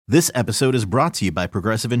This episode is brought to you by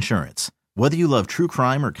Progressive Insurance. Whether you love true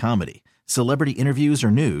crime or comedy, celebrity interviews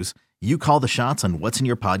or news, you call the shots on what's in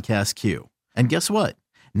your podcast queue. And guess what?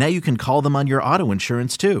 Now you can call them on your auto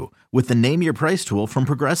insurance too with the Name Your Price tool from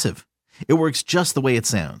Progressive. It works just the way it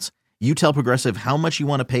sounds. You tell Progressive how much you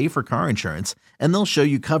want to pay for car insurance, and they'll show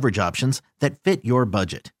you coverage options that fit your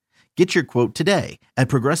budget. Get your quote today at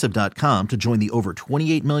Progressive.com to join the over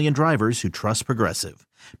 28 million drivers who trust Progressive.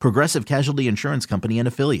 Progressive Casualty Insurance Company and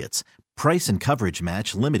Affiliates. Price and coverage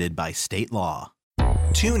match limited by state law.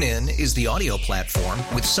 TuneIn is the audio platform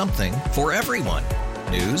with something for everyone.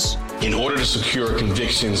 News. In order to secure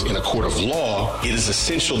convictions in a court of law, it is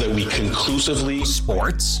essential that we conclusively.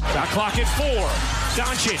 Sports. Shot clock at 4.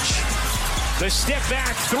 Doncic. The step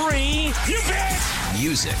back 3. You bet.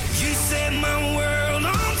 Music. You set my world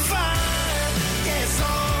on fire. Yes,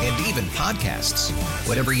 and even podcasts.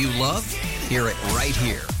 Whatever you love, hear it right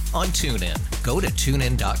here on TuneIn. Go to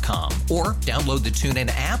TuneIn.com or download the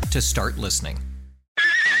TuneIn app to start listening.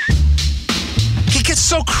 He gets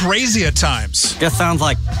so crazy at times. Just sounds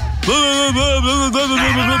like... You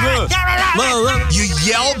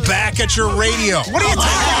yell back at your radio. What are you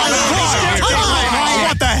talking about?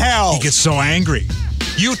 What the hell? He gets so angry.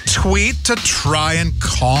 You tweet to try and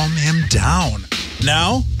calm him down.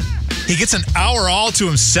 Now, he gets an hour all to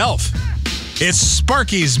himself. It's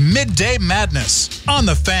Sparky's Midday Madness on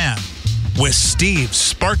The Fan with Steve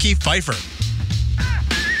Sparky Pfeiffer.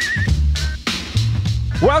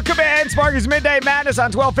 Welcome in, Sparky's Midday Madness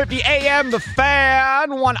on 1250 AM. The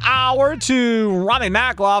Fan, 1 hour to Rami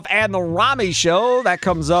Makloff and the Rami Show. That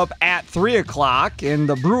comes up at 3 o'clock, and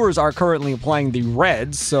the Brewers are currently playing the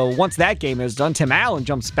Reds. So once that game is done, Tim Allen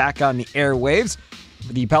jumps back on the airwaves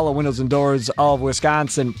for the Pella Windows and Doors of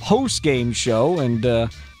Wisconsin post-game show, and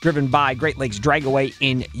driven by Great Lakes Dragaway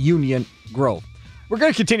in Union Grove. We're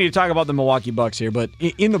going to continue to talk about the Milwaukee Bucks here, but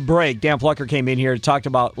in the break, Dan Plucker came in here and talked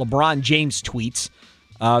about LeBron James tweets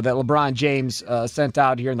that LeBron James sent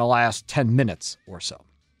out here in the last 10 minutes or so.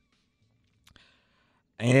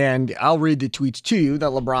 And I'll read the tweets to you that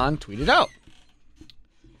LeBron tweeted out.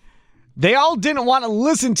 They all didn't want to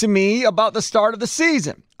listen to me about the start of the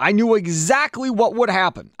season. I knew exactly what would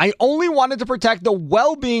happen. I only wanted to protect the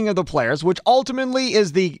well-being of the players, which ultimately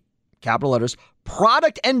is the, capital letters,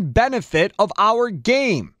 product and benefit of our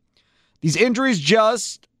game. These injuries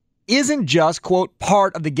isn't just, quote,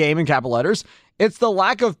 part of the game in capital letters. It's the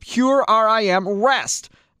lack of pure RIM rest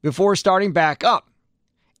before starting back up.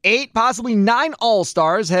 8, possibly 9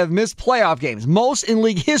 All-Stars have missed playoff games, most in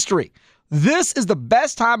league history. This is the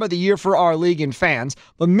best time of the year for our league and fans,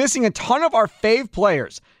 but missing a ton of our fave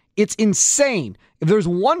players. It's insane. If there's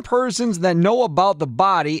one person that know about the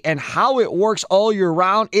body and how it works all year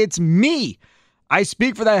round, it's me. I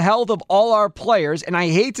speak for the health of all our players, and I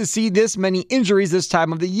hate to see this many injuries this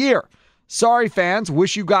time of the year. Sorry, fans.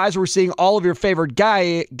 Wish you guys were seeing all of your favorite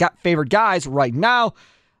guys right now.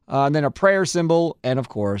 And then a prayer symbol and, of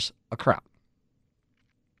course, a crown.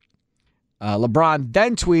 LeBron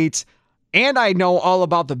then tweets, and I know all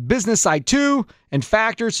about the business side too and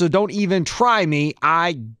factors, so don't even try me.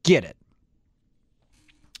 I get it.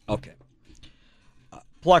 Okay.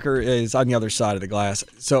 Plucker is on the other side of the glass.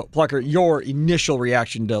 So, Plucker, your initial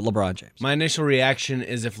reaction to LeBron James? My initial reaction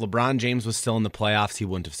is if LeBron James was still in the playoffs, he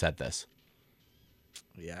wouldn't have said this.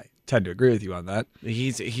 Yeah, I tend to agree with you on that.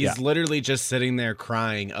 He's literally just sitting there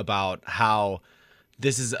crying about how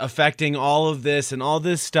this is affecting all of this and all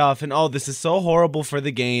this stuff, and this is so horrible for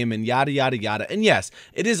the game, and yada yada yada. And yes,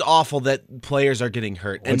 it is awful that players are getting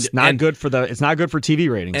hurt. Well, it's not good for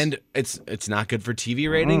TV ratings. And it's not good for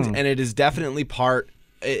TV ratings, and it is definitely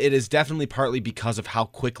partly because of how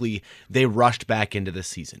quickly they rushed back into the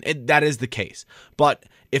season. That is the case. But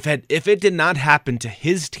if it did not happen to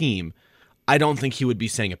his team, I don't think he would be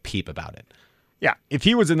saying a peep about it. Yeah, if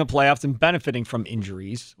he was in the playoffs and benefiting from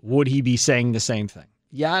injuries, would he be saying the same thing?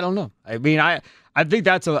 Yeah, I don't know. I mean, I think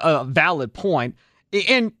that's a valid point.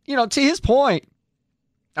 And, to his point,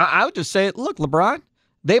 I would just say, look, LeBron,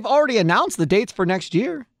 they've already announced the dates for next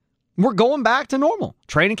year. We're going back to normal.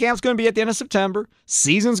 Training camp's going to be at the end of September.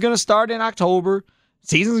 Season's going to start in October.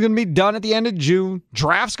 Season's going to be done at the end of June.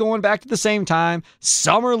 Draft's going back to the same time.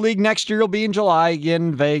 Summer League next year will be in July again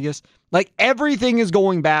in Vegas. Like, everything is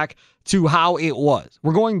going back to how it was.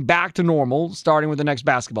 We're going back to normal starting with the next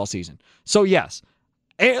basketball season. So, yes.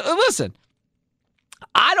 Listen,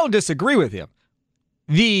 I don't disagree with him.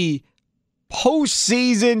 The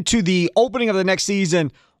postseason to the opening of the next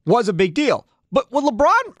season was a big deal. But what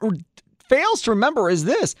LeBron fails to remember is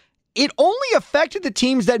this. It only affected the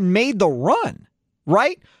teams that made the run,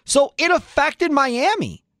 right? So it affected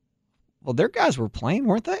Miami. Well, their guys were playing,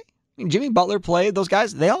 weren't they? Jimmy Butler played. Those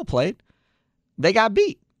guys, they all played. They got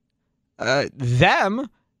beat. The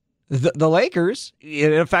Lakers,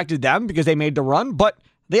 it affected them because they made the run, but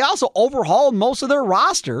they also overhauled most of their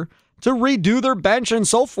roster to redo their bench and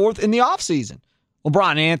so forth in the offseason.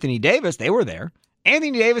 LeBron and Anthony Davis, they were there.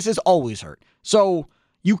 Anthony Davis is always hurt. So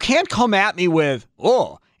you can't come at me with,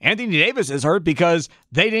 Anthony Davis is hurt because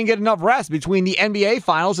they didn't get enough rest between the NBA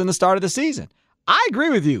Finals and the start of the season. I agree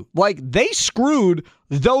with you. Like, they screwed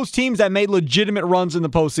those teams that made legitimate runs in the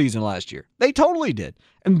postseason last year. They totally did.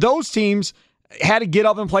 And those teams had to get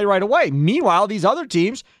up and play right away. Meanwhile, these other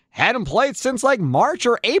teams hadn't played since like March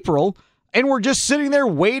or April and were just sitting there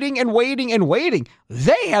waiting and waiting and waiting.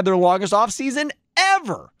 They had their longest offseason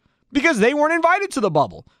ever because they weren't invited to the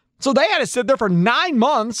bubble. So they had to sit there for 9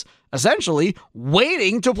 months, essentially,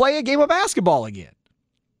 waiting to play a game of basketball again.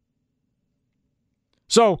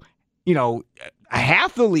 So,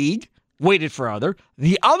 half the league waited for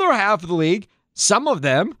the other half of the league, some of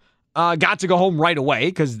them got to go home right away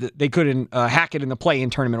because they couldn't hack it in the play-in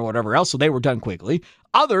tournament or whatever else, so they were done quickly.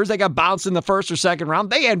 Others, they got bounced in the first or second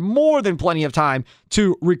round. They had more than plenty of time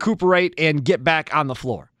to recuperate and get back on the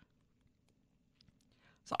floor.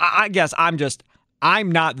 So I guess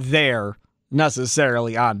I'm not there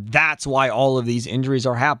necessarily on that's why all of these injuries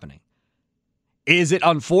are happening. Is it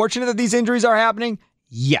unfortunate that these injuries are happening?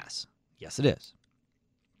 Yes. Yes, it is.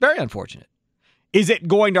 Very unfortunate. Is it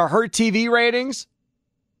going to hurt TV ratings?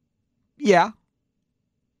 Yeah.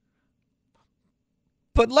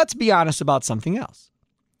 But let's be honest about something else.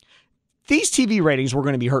 These TV ratings were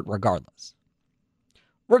going to be hurt regardless.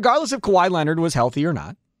 Regardless if Kawhi Leonard was healthy or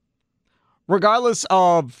not. Regardless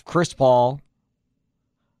of Chris Paul,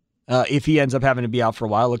 if he ends up having to be out for a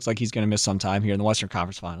while, looks like he's going to miss some time here in the Western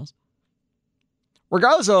Conference Finals.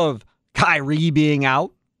 Regardless of Kyrie being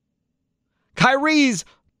out, Kyrie's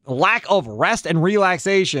lack of rest and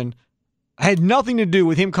relaxation had nothing to do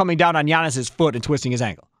with him coming down on Giannis's foot and twisting his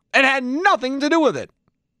ankle. It had nothing to do with it.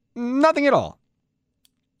 Nothing at all.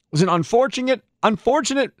 It was an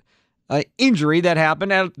unfortunate injury that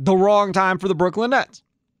happened at the wrong time for the Brooklyn Nets.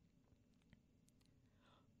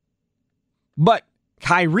 But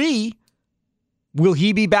Kyrie, will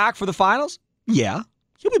he be back for the finals? Yeah,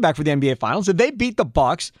 he'll be back for the NBA Finals. If they beat the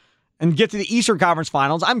Bucks and get to the Eastern Conference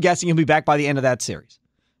Finals, I'm guessing he'll be back by the end of that series.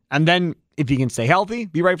 And then, if he can stay healthy,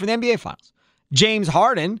 be ready for the NBA Finals. James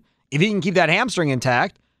Harden, if he can keep that hamstring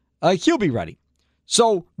intact, he'll be ready.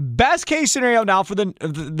 So, best case scenario now for the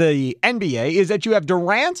NBA is that you have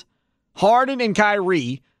Durant, Harden, and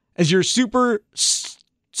Kyrie as your super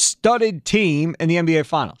studded team in the NBA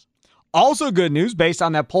Finals. Also good news, based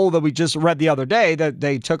on that poll that we just read the other day that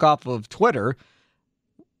they took off of Twitter,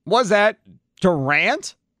 was that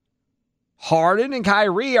Durant, Harden, and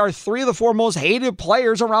Kyrie are 3 of the 4 most hated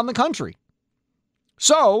players around the country.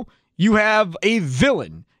 So, you have a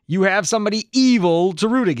villain. You have somebody evil to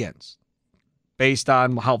root against, based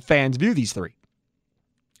on how fans view these 3,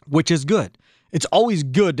 which is good. It's always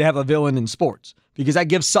good to have a villain in sports because that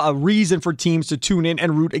gives a reason for teams to tune in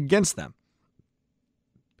and root against them.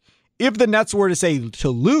 If the Nets were to say to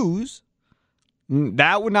lose,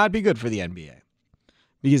 that would not be good for the NBA.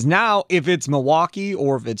 Because now, if it's Milwaukee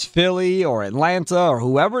or if it's Philly or Atlanta or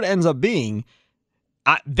whoever it ends up being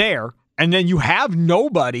there, and then you have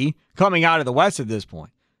nobody coming out of the West at this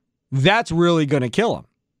point, that's really going to kill them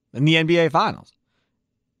in the NBA Finals.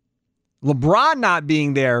 LeBron not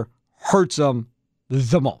being there hurts them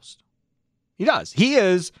the most. He does. He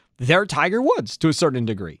is their Tiger Woods to a certain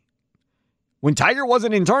degree. When Tiger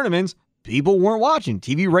wasn't in tournaments, people weren't watching.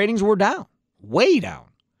 TV ratings were down, way down.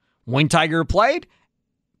 When Tiger played,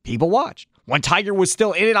 people watched. When Tiger was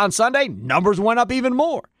still in it on Sunday, numbers went up even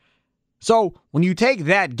more. So when you take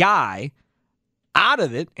that guy out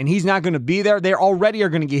of it and he's not going to be there, they already are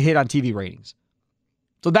going to get hit on TV ratings.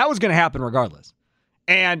 So that was going to happen regardless.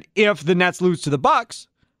 And if the Nets lose to the Bucks,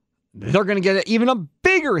 they're going to get even a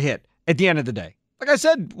bigger hit at the end of the day. Like I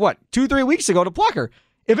said, 2-3 weeks ago to Plucker,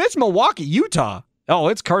 if it's Milwaukee, Utah,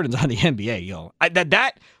 it's curtains on the NBA, yo.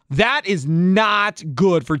 That is not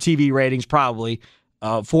good for TV ratings, probably,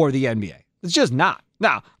 for the NBA. It's just not.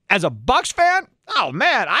 Now, as a Bucks fan, oh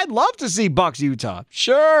man, I'd love to see Bucks Utah.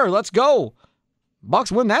 Sure, let's go.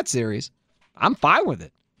 Bucks win that series. I'm fine with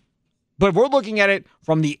it. But if we're looking at it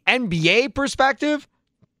from the NBA perspective,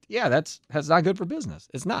 yeah, that's not good for business.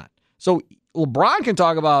 It's not. So LeBron can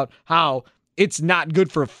talk about how it's not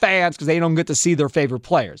good for fans because they don't get to see their favorite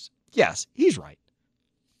players. Yes, he's right.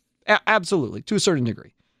 Absolutely, to a certain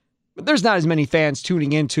degree. But there's not as many fans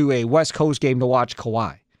tuning into a West Coast game to watch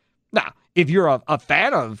Kawhi. Now, if you're a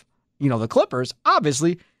fan of, the Clippers,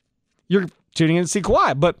 obviously you're tuning in to see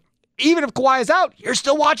Kawhi. But even if Kawhi is out, you're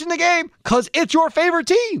still watching the game because it's your favorite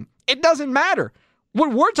team. It doesn't matter.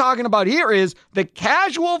 What we're talking about here is the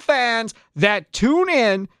casual fans that tune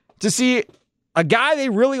in to see a guy they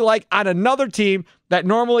really like on another team that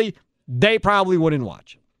normally they probably wouldn't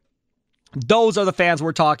watch. Those are the fans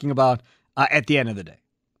we're talking about at the end of the day.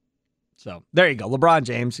 So there you go. LeBron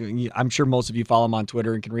James, I'm sure most of you follow him on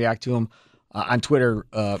Twitter and can react to him on Twitter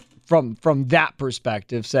from that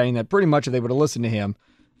perspective, saying that pretty much if they would have listened to him,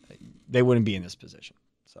 they wouldn't be in this position.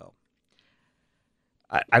 So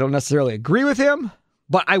I don't necessarily agree with him,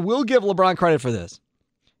 but I will give LeBron credit for this.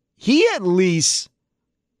 He at least,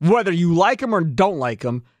 whether you like him or don't like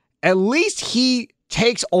him, at least he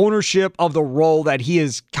takes ownership of the role that he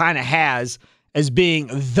is kind of has as being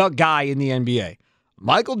the guy in the NBA.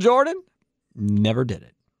 Michael Jordan never did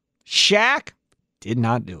it. Shaq did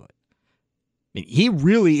not do it. I mean, he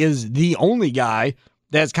really is the only guy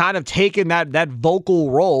that's kind of taken that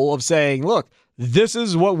vocal role of saying, look, this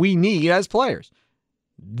is what we need as players.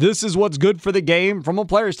 This is what's good for the game from a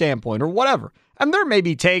player standpoint or whatever. And there may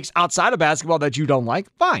be takes outside of basketball that you don't like.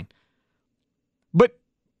 Fine. But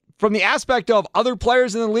from the aspect of other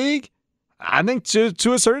players in the league, I think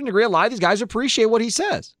to a certain degree, a lot of these guys appreciate what he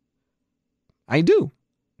says. I do.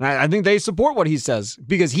 And I think they support what he says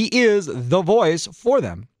because he is the voice for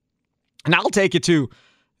them. And I'll take it to,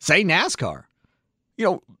 say, NASCAR. You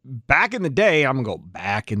know, back in the day, I'm going to go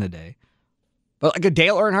back in the day, but like a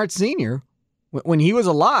Dale Earnhardt Sr., when he was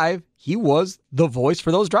alive, he was the voice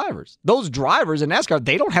for those drivers. Those drivers in NASCAR,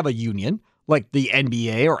 they don't have a union like the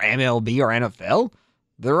NBA or MLB or NFL.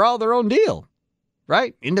 They're all their own deal,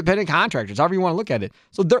 right? Independent contractors, however you want to look at it.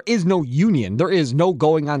 So there is no union. There is no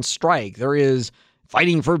going on strike. There is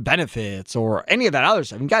fighting for benefits or any of that other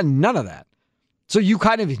stuff. You've got none of that. So you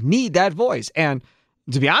kind of need that voice. And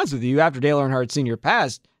to be honest with you, after Dale Earnhardt Sr.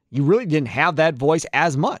 passed, you really didn't have that voice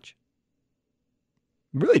as much.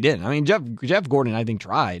 You really didn't. I mean, Jeff Gordon, I think,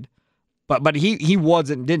 tried. But he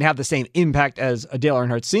didn't have the same impact as a Dale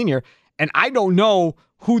Earnhardt Sr. And I don't know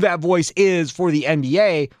who that voice is for the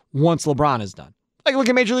NBA once LeBron is done. Like, look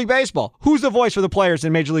at Major League Baseball. Who's the voice for the players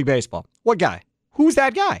in Major League Baseball? What guy? Who's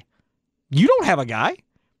that guy? You don't have a guy.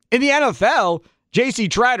 In the NFL, J.C.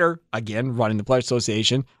 Tretter, again, running the Players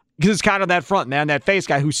Association, because it's kind of that front man, that face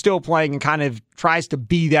guy who's still playing and kind of tries to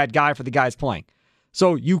be that guy for the guys playing.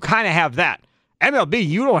 So you kind of have that. MLB,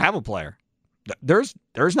 you don't have a player. There's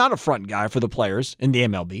not a front guy for the players in the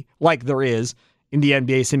MLB like there is in the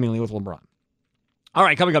NBA, seemingly with LeBron. All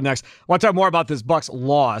right, coming up next, I want to talk more about this Bucks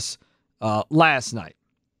loss last night.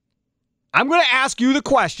 I'm going to ask you the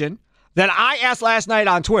question that I asked last night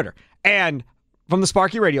on Twitter and from the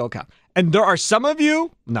Sparky Radio account. And there are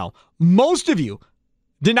most of you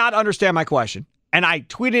did not understand my question. And I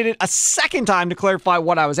tweeted it a second time to clarify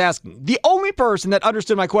what I was asking. The only person that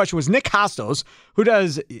understood my question was Nick Costos, who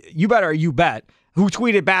does You Bet or You Bet, who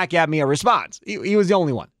tweeted back at me a response. He was the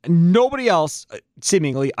only one. Nobody else,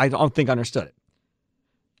 seemingly, I don't think understood it.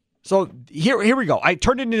 So here we go. I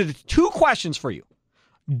turned it into two questions for you.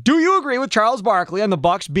 Do you agree with Charles Barkley and the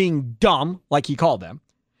Bucks being dumb, like he called them?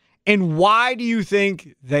 And why do you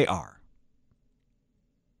think they are?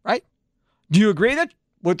 Right? Do you agree that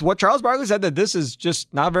with what Charles Barkley said, that this is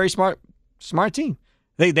just not a very smart team?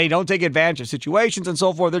 They don't take advantage of situations and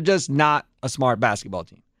so forth. They're just not a smart basketball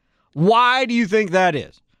team. Why do you think that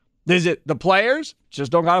is? Is it the players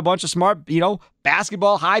just don't got a bunch of smart, high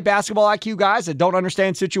basketball IQ guys that don't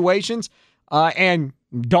understand situations and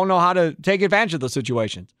don't know how to take advantage of those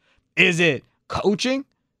situations? Is it coaching?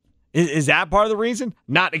 Is that part of the reason?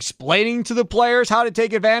 Not explaining to the players how to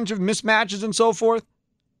take advantage of mismatches and so forth?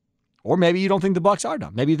 Or maybe you don't think the Bucks are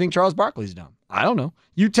dumb. Maybe you think Charles Barkley's dumb. I don't know.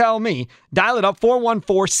 You tell me. Dial it up,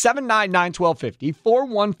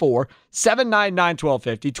 414-799-1250.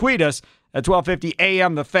 414-799-1250. Tweet us at 1250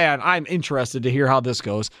 AM The Fan. I'm interested to hear how this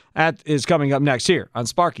goes. That is coming up next here on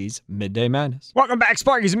Sparky's Midday Madness. Welcome back,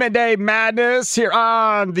 Sparky's Midday Madness here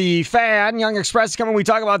on The Fan. Young Express is coming. We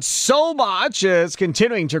talk about so much. It's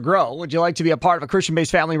continuing to grow. Would you like to be a part of a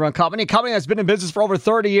Christian-based family-run company? A company that's been in business for over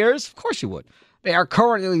 30 years? Of course you would. They are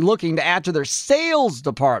currently looking to add to their sales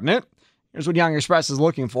department. Here's what Young Express is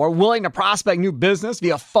looking for. Willing to prospect new business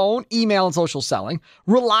via phone, email, and social selling.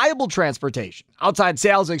 Reliable transportation. Outside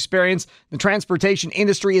sales experience, the transportation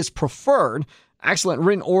industry is preferred. Excellent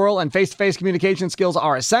written, oral, and face-to-face communication skills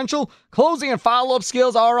are essential. Closing and follow-up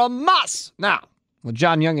skills are a must. Now, what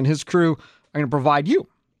John Young and his crew are going to provide you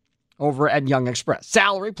over at Young Express.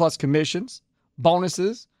 Salary plus commissions,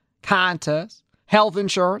 bonuses, contests, health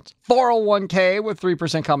insurance, 401k with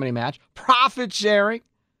 3% company match, profit sharing,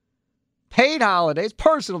 paid holidays,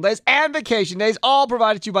 personal days, and vacation days, all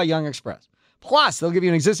provided to you by Young Express. Plus, they'll give you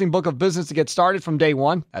an existing book of business to get started from day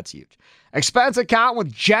one. That's huge. Expense account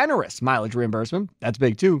with generous mileage reimbursement. That's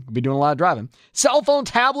big too. You'll be doing a lot of driving. Cell phone,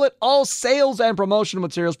 tablet, all sales and promotional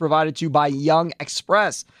materials provided to you by Young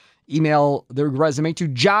Express. Email their resume to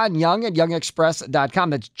johnyoung@youngexpress.com.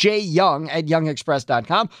 That's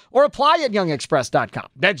jyoung@youngexpress.com. Or apply at youngexpress.com.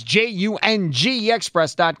 That's JUNG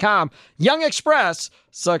Young Express,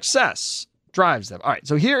 success drives them. All right,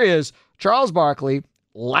 so here is Charles Barkley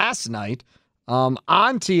last night on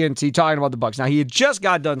TNT talking about the Bucs. Now, he had just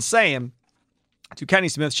got done saying to Kenny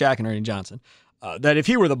Smith, Shaq, and Ernie Johnson that if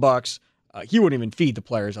he were the Bucs, he wouldn't even feed the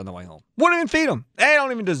players on the way home. Wouldn't even feed them. They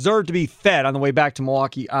don't even deserve to be fed on the way back to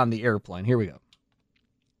Milwaukee on the airplane. Here we go.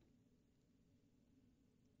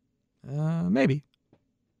 Maybe.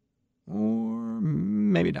 Or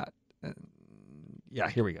maybe not. Yeah,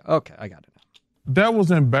 here we go. Okay, I got it now. That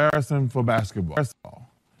was embarrassing for basketball.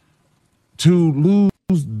 To lose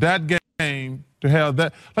that game, to have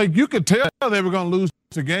that. Like, you could tell they were going to lose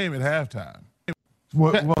the game at halftime.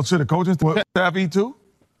 Well, should the coaching staff eat too?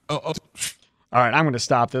 All right, I'm going to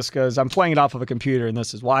stop this because I'm playing it off of a computer, and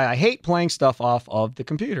this is why I hate playing stuff off of the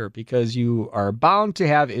computer, because you are bound to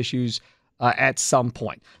have issues at some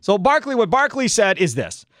point. So what Barkley said is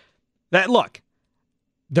this, that look,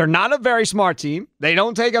 they're not a very smart team. They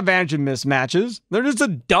don't take advantage of mismatches. They're just a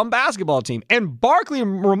dumb basketball team. And Barkley,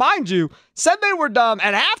 remind you, said they were dumb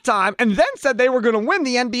at halftime and then said they were going to win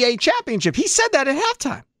the NBA championship. He said that at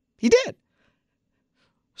halftime. He did.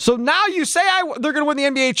 So now you say they're going to win the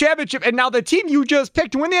NBA championship, and now the team you just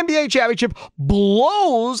picked to win the NBA championship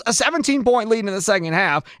blows a 17-point lead in the second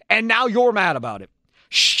half, and now you're mad about it.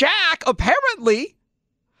 Shaq apparently,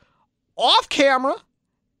 off camera,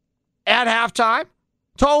 at halftime,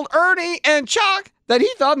 told Ernie and Chuck that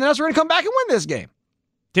he thought the Nets were going to come back and win this game.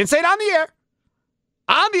 Didn't say it on the air.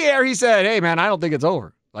 On the air, he said, hey, man, I don't think it's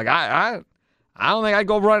over. Like, I don't think I'd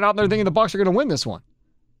go running out there thinking the Bucs are going to win this one.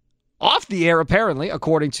 Off the air, apparently,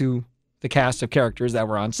 according to the cast of characters that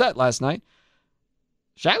were on set last night,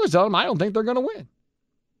 Shaq was telling him, I don't think they're going to win.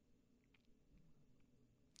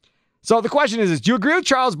 So the question is, do you agree with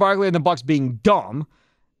Charles Barkley and the Bucs being dumb?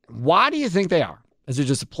 Why do you think they are? Is it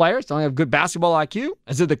just the players don't have good basketball IQ?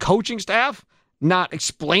 Is it the coaching staff not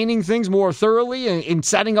explaining things more thoroughly and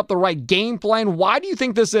setting up the right game plan? Why do you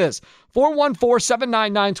think this is?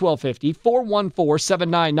 414-799-1250,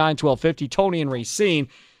 414-799-1250, Tony and Racine.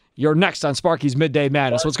 You're next on Sparky's Midday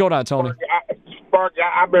Madness. What's going on, Tony? Sparky,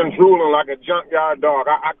 I've been drooling like a junkyard dog.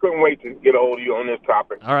 I couldn't wait to get a hold of you on this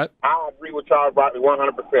topic. All right. I agree with Charles Barkley 100%.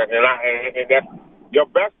 And that's, your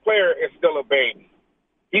best player is still a baby.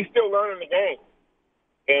 He's still learning the game.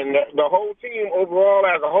 And the whole team overall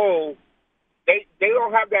as a whole, they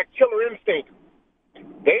don't have that killer instinct.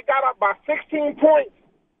 They got up by 16 points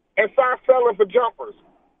and started selling for jumpers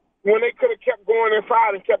when they could have kept going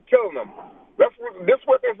inside and kept killing them. This is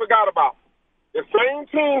what they forgot about. The same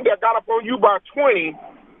team that got up on you by 20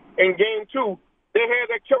 in game 2, they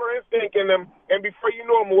had that killer instinct in them, and before you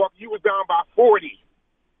know it, Milwaukee, you was down by 40.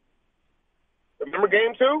 Remember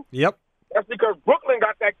game 2? Yep. That's because Brooklyn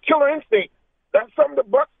got that killer instinct. That's something the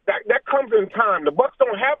Bucs that comes in time. The Bucs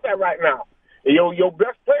don't have that right now. Your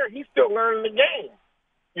best player, he's still learning the game.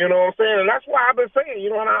 You know what I'm saying? And that's why I've been saying,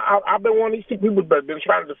 and I've been one of these people that been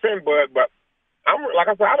trying to defend Bud, but like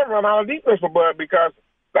I said, I done run out of defense for Bud because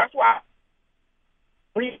that's why I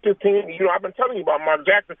this team. I've been telling you about Mark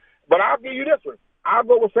Jackson, but I'll give you this one. I'll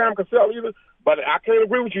go with Sam Cassell either, but I can't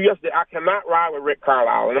agree with you yesterday. I cannot ride with Rick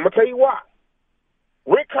Carlisle, and I'm going to tell you why.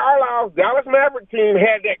 Rick Carlisle's Dallas Maverick team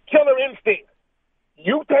had that killer instinct.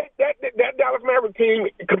 You take that Dallas Maverick team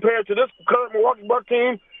compared to this current Milwaukee Bucks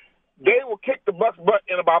team, they will kick the Bucks' butt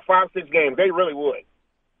in about 5-6 games. They really would.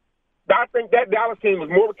 I think that Dallas team is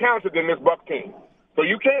more talented than this Bucks team. So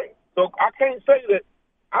I can't say that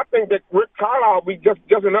I think that Rick Carlisle will be just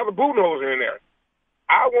another bulldozer in there.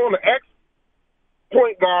 I want an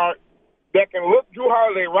ex-point guard that can look Drew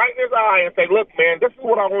Holiday right in his eye and say, look, man, this is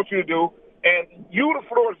what I want you to do, and you the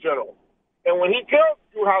floor general. And when he tells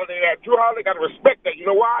Drew Holiday that, Drew Holiday got to respect that. You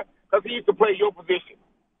know why? Because he used to play your position.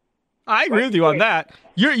 I agree with you on that.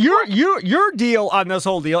 Your deal on this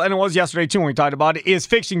whole deal, and it was yesterday too when we talked about it, is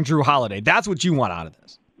fixing Drew Holiday. That's what you want out of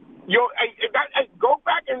this. Go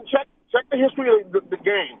back and check the history of the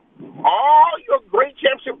game. All your great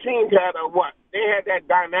championship teams had what? They had that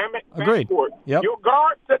dynamic backcourt. Yep. Your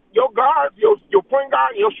guards, your point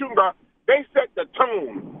guard, your shooting guard, they set the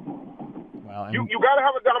tone. Well, you got to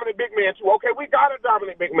have a dominant big man too. Okay, we got a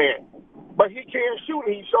dominant big man, but he can't shoot.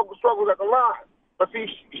 He struggles at the line. But see,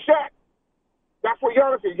 Shaq, that's what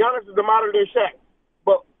Giannis is. Giannis is the modern day Shaq.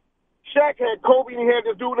 But Shaq had Kobe and he had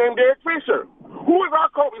this dude named Derek Fisher. Who is our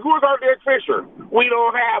Kobe? Who is our Derek Fisher? We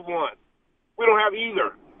don't have one. We don't have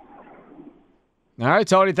either. All right,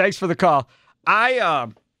 Tony, thanks for the call. I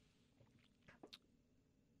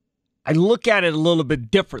look at it a little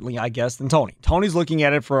bit differently, I guess, than Tony. Tony's looking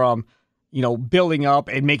at it from, building up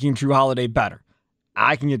and making Jrue Holiday better.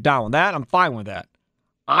 I can get down with that. I'm fine with that.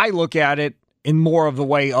 I look at it in more of the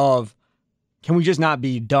way of, can we just not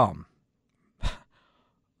be dumb?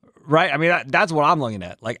 Right? I mean, that's what I'm looking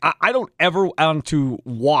at. Like, I don't ever want to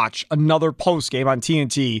watch another post game on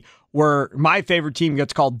TNT where my favorite team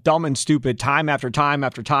gets called dumb and stupid time after time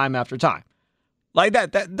after time after time. Like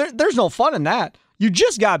that there's no fun in that. You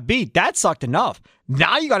just got beat. That sucked enough.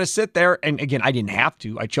 Now you got to sit there, and again, I didn't have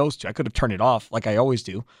to. I chose to. I could have turned it off like I always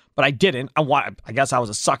do, but I didn't. I guess I was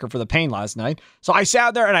a sucker for the pain last night. So I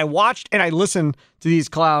sat there and I watched and I listened to these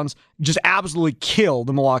clowns just absolutely kill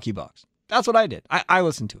the Milwaukee Bucks. That's what I did. I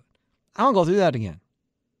listened to it. I don't go through that again.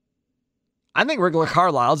 I think Rick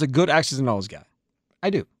Carlisle's a good X's and O's guy. I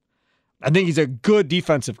do. I think he's a good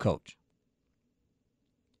defensive coach.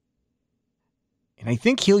 And I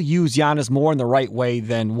think he'll use Giannis more in the right way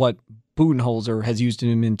than what Budenholzer has used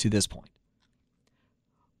him in to this point.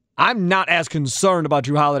 I'm not as concerned about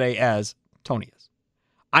Jrue Holiday as Tony is.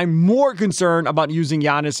 I'm more concerned about using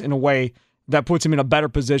Giannis in a way that puts him in a better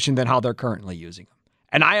position than how they're currently using him.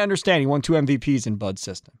 And I understand he won 2 MVPs in Bud's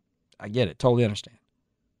system. I get it. Totally understand.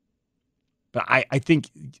 But I think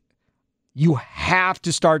you have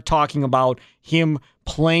to start talking about him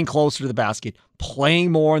playing closer to the basket,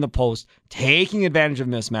 playing more in the post, taking advantage of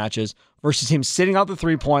mismatches versus him sitting out the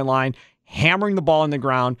three-point line, hammering the ball in the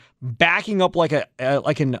ground, backing up like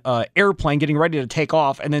an airplane getting ready to take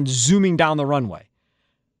off, and then zooming down the runway.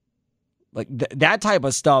 Like that type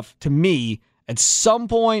of stuff, to me, at some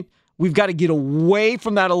point, we've got to get away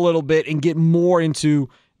from that a little bit and get more into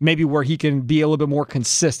maybe where he can be a little bit more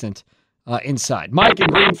consistent inside. Mike in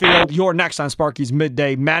Greenfield, you're next on Sparky's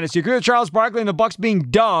Midday Madness. You agree with Charles Barkley and the Bucks being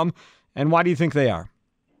dumb, and why do you think they are?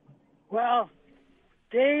 Well,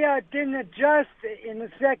 they didn't adjust in the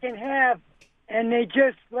second half, and they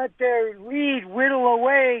just let their lead whittle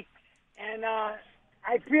away. And I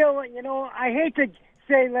feel, I hate to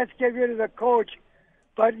say let's get rid of the coach,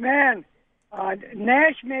 but man,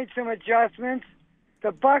 Nash made some adjustments.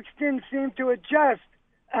 The Bucks didn't seem to adjust.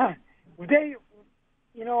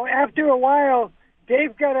 After a while,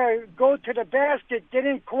 they've got to go to the basket, get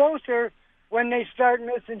in closer when they start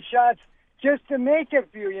missing shots just to make a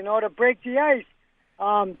few, to break the ice.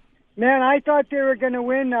 Man, I thought they were going to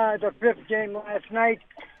win the 5th game last night.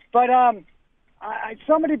 But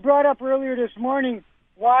somebody brought up earlier this morning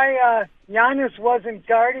why Giannis wasn't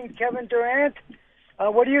guarding Kevin Durant.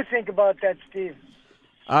 What do you think about that, Steve?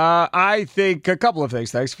 I think a couple of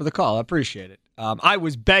things. Thanks for the call. I appreciate it. I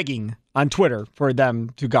was begging on Twitter for them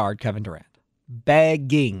to guard Kevin Durant.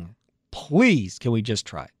 Begging. Please, can we just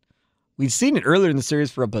try it? We've seen it earlier in the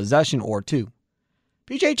series for a possession or two.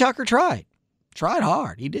 PJ Tucker tried. Tried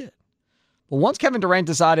hard. He did. But once Kevin Durant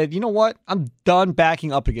decided, you know what? I'm done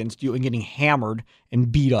backing up against you and getting hammered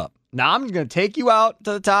and beat up. Now I'm going to take you out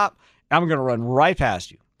to the top, and I'm going to run right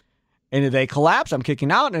past you. And if they collapse, I'm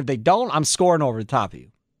kicking out. And if they don't, I'm scoring over the top of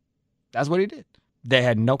you. That's what he did. They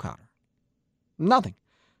had no counter. Nothing.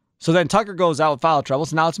 So then Tucker goes out with foul trouble,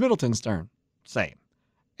 so now it's Middleton's turn. Same.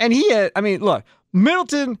 And look,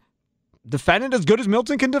 Middleton defended as good as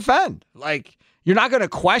Middleton can defend. Like, you're not going to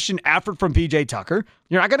question effort from PJ Tucker.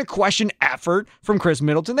 You're not going to question effort from Chris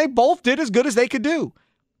Middleton. They both did as good as they could do.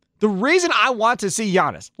 The reason I want to see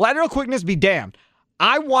Giannis, lateral quickness be damned,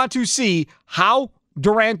 I want to see how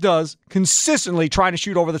Durant does consistently trying to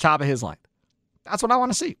shoot over the top of his line. That's what I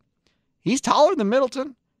want to see. He's taller than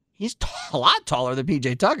Middleton. He's a lot taller than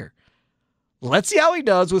PJ Tucker. Let's see how he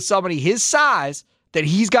does with somebody his size that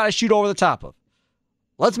he's got to shoot over the top of.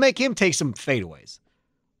 Let's make him take some fadeaways.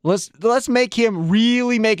 Let's make him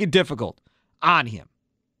really make it difficult on him.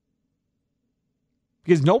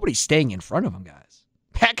 Because nobody's staying in front of him, guys.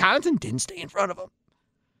 Pat Connaughton didn't stay in front of him.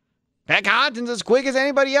 Pat Connaughton's as quick as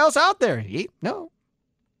anybody else out there. No.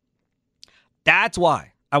 That's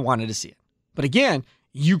why I wanted to see it. But again,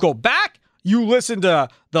 you go back, you listen to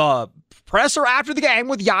the presser after the game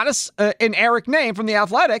with Giannis and Eric Name from The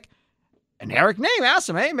Athletic, and Eric Name asked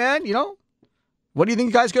him, hey, man, what do you think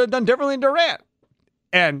you guys could have done differently than Durant?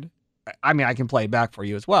 And, I can play it back for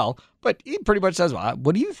you as well, but he pretty much says, well,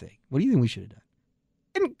 what do you think? What do you think we should have done?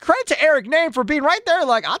 And credit to Eric Name for being right there,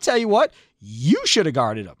 like, I'll tell you what, you should have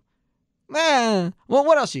guarded him. Well,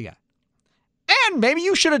 what else you got? And maybe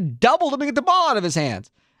you should have doubled him and get the ball out of his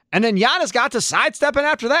hands. And then Giannis got to sidestepping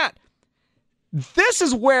after that. This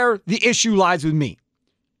is where the issue lies with me.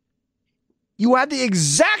 You had the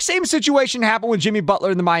exact same situation happen with Jimmy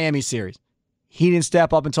Butler in the Miami series. He didn't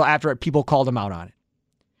step up until after people called him out on it.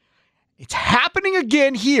 It's happening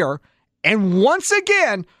again here, and once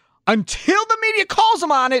again, until the media calls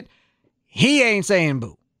him on it, he ain't saying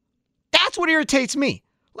boo. That's what irritates me.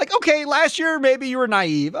 Like, okay, last year maybe you were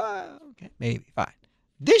naive. Okay, maybe, fine.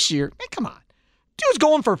 This year, man, come on. Dude's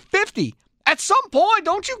going for 50. At some point,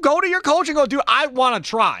 don't you go to your coach and go, dude, I want to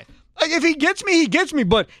try. Like, if he gets me, he gets me,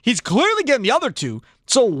 but he's clearly getting the other two.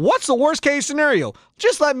 So what's the worst case scenario?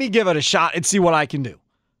 Just let me give it a shot and see what I can do.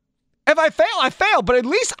 If I fail, I fail, but at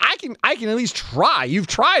least I can at least try. You've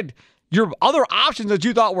tried your other options that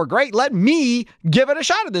you thought were great. Let me give it a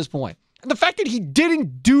shot at this point. And the fact that he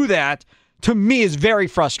didn't do that, to me, is very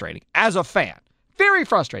frustrating as a fan. Very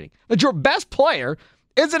frustrating. That your best player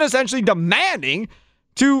isn't essentially demanding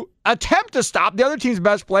to attempt to stop the other team's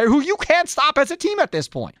best player, who you can't stop as a team at this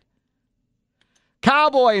point.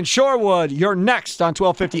 Cowboy in Shorewood, you're next on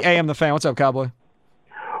 1250 AM The Fan. What's up, Cowboy?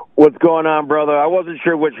 What's going on, brother? I wasn't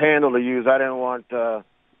sure which handle to use. I didn't want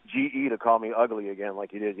GE to call me ugly again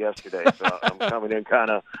like he did yesterday, so I'm coming in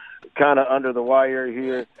kind of under the wire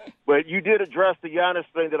here. But you did address the Giannis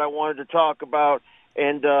thing that I wanted to talk about.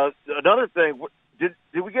 And another thing, did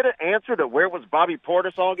we get an answer to where was Bobby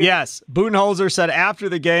Portis all game? Yes. Budenholzer said after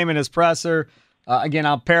the game in his presser, again,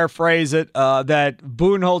 I'll paraphrase it, that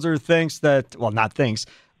Budenholzer thinks that, well, not thinks,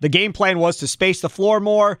 the game plan was to space the floor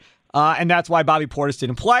more, and that's why Bobby Portis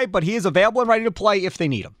didn't play, but he is available and ready to play if they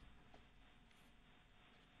need him.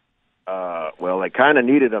 Well, they kind of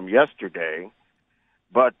needed him yesterday.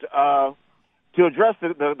 But to address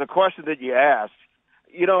the question that you asked,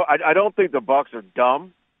 I don't think the Bucks are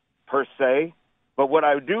dumb per se, but what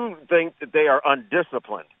I do think that they are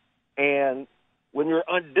undisciplined. And when you're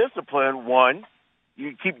undisciplined, one,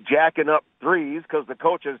 you keep jacking up threes because the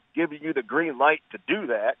coach is giving you the green light to do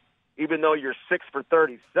that, even though you're 6 for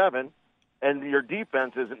 37 and your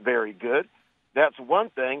defense isn't very good. That's one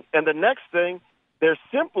thing. And the next thing, they're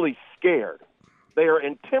simply scared. They are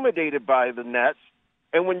intimidated by the Nets.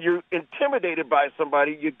 And when you're intimidated by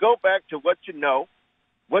somebody, you go back to what you know,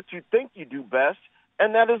 what you think you do best,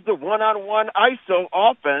 and that is the one-on-one ISO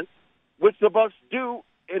offense, which the Bucks do,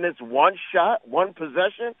 and it's one shot, one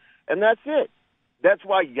possession, and that's it. That's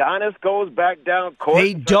why Giannis goes back down court.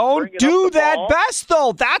 They don't do that best,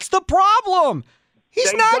 though. That's the problem.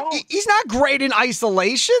 He's not great in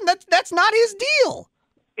isolation. That's not his deal.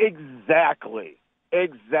 Exactly.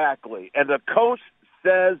 And the coach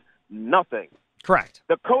says nothing. Correct.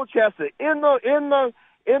 The coach has to in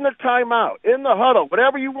the timeout, in the huddle,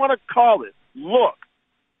 whatever you want to call it. Look,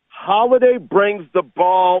 Holiday brings the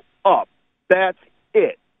ball up. That's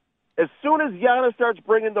it. As soon as Giannis starts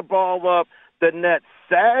bringing the ball up, the Nets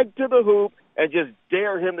sag to the hoop and just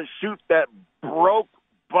dare him to shoot that broke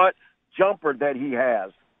butt jumper that he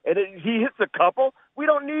has. And he hits a couple. We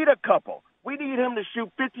don't need a couple. We need him to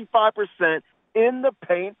shoot 55% in the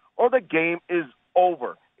paint or the game is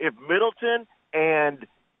over. If Middleton and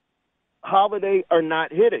Holiday are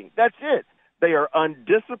not hitting, that's it. They are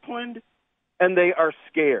undisciplined and they are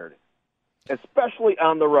scared, especially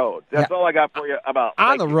on the road. That's all I got for you about.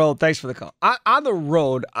 On the road, thanks for the call. On the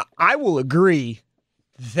road, I will agree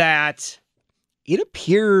that it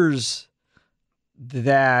appears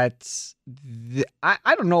that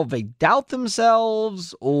I don't know if they doubt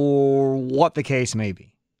themselves or what the case may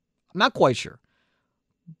be. I'm not quite sure.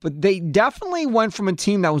 But they definitely went from a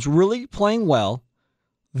team that was really playing well.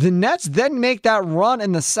 The Nets then make that run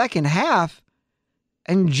in the second half,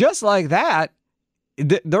 and just like that,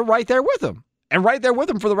 they're right there with them. And right there with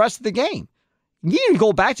them for the rest of the game. You didn't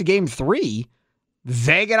go back to game 3.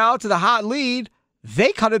 They get out to the hot lead.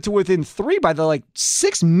 They cut it to within 3 by the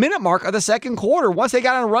 6-minute mark of the second quarter. Once they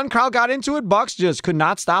got on a run, crowd got into it. Bucks just could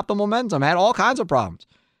not stop the momentum. Had all kinds of problems.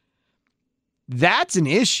 That's an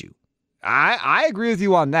issue. I agree with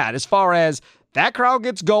you on that. As far as that crowd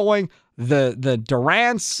gets going, the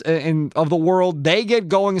Durants of the world, they get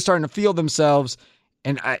going and starting to feel themselves.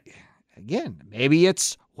 And maybe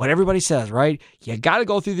it's what everybody says, right? You got to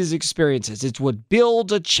go through these experiences. It's what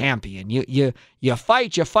builds a champion. You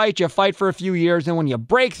fight for a few years, and when you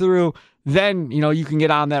break through, then you can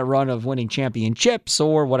get on that run of winning championships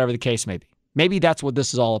or whatever the case may be. Maybe that's what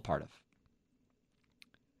this is all a part of.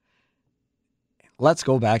 Let's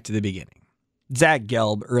go back to the beginning. Zach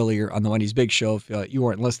Gelb earlier on the Wendy's Big Show, if you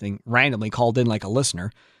weren't listening, randomly called in like a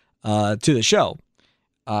listener to the show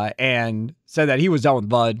and said that he was done with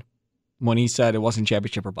Bud when he said it wasn't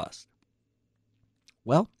championship or bust.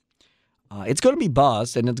 Well, it's going to be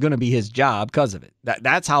bust, and it's going to be his job because of it.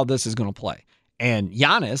 That's how this is going to play. And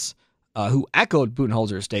Giannis, who echoed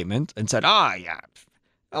Budenholzer's statement and said,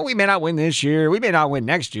 well, we may not win this year. We may not win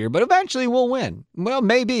next year, but eventually we'll win. Well,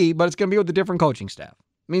 maybe, but it's going to be with a different coaching staff.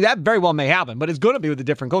 I mean, that very well may happen, but it's going to be with a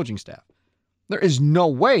different coaching staff. There is no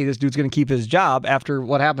way this dude's going to keep his job after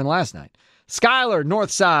what happened last night. Skyler,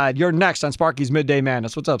 Northside, you're next on Sparky's Midday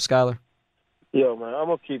Madness. What's up, Skyler? Yo, man, I'm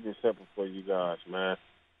going to keep it simple for you guys, man.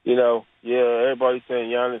 You know, everybody's saying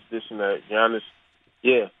Giannis this and that. Giannis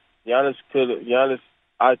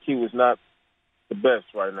IQ is not the best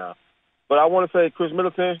right now. But I want to say, Chris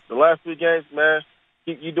Middleton, the last 3 games, man,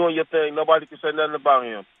 you doing your thing. Nobody can say nothing about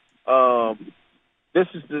him. This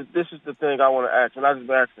is the thing I want to ask, and I just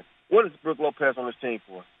been asking. What is Brook Lopez on this team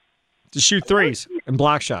for? To shoot threes and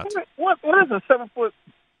block shots. What is a 7-foot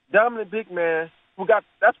dominant big man who got?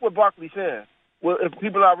 That's what Barkley's saying. Well, if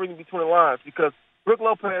people are reading between the lines, because Brook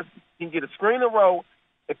Lopez can get a screen and roll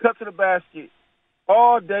and cut to the basket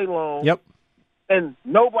all day long. Yep. And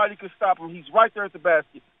nobody can stop him. He's right there at the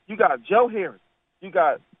basket. You got Joe Harris. You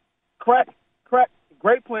got crack,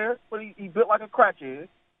 great player, but he built like a crackhead.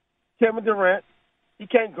 Kevin Durant. He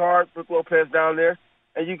can't guard Brook Lopez down there.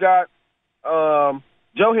 And you got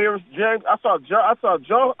Joe Harris, James. I saw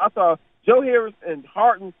Joe Harris and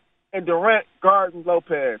Harden and Durant guarding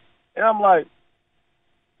Lopez. And I'm like,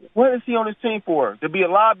 what is he on this team for? To be a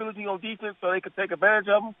liability on defense so they could take advantage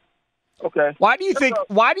of him? Okay. Why do you think,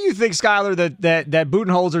 Skyler, that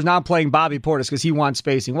Budenholzer's not playing Bobby Portis because he wants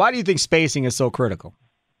spacing? Why do you think spacing is so critical?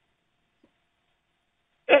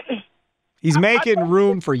 He's making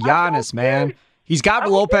room for Giannis, man. He's got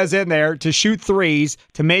Lopez in there to shoot threes,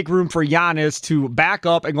 to make room for Giannis to back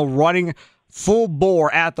up and go running full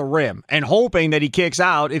bore at the rim and hoping that he kicks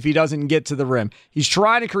out if he doesn't get to the rim. He's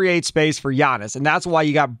trying to create space for Giannis, and that's why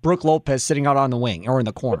you got Brook Lopez sitting out on the wing or in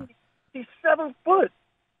the corner. He's 7 foot.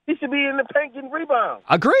 He should be in the paint getting rebounds.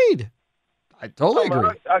 Agreed. I totally agree.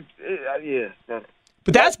 Yeah.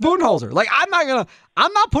 But that's Budenholzer. Like, I'm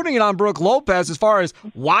not putting it on Brook Lopez as far as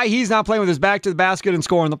why he's not playing with his back to the basket and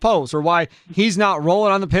scoring the post, or why he's not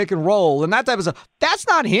rolling on the pick and roll and that type of stuff. That's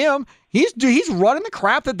not him. He's running the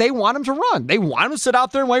crap that they want him to run. They want him to sit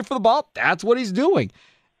out there and wait for the ball. That's what he's doing.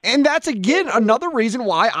 And that's, again, another reason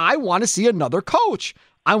why I want to see another coach.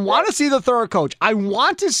 I want to see the third coach. I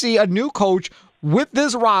want to see a new coach with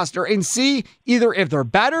this roster and see either if they're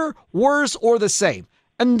better, worse, or the same.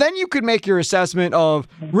 And then you could make your assessment of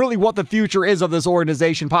really what the future is of this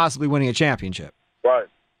organization possibly winning a championship. Right.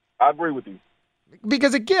 I agree with you.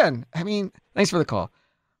 Because, again, I mean, thanks for the call.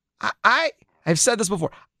 I've said this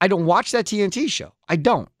before. I don't watch that TNT show. I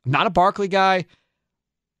don't. I'm not a Barkley guy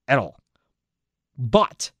at all.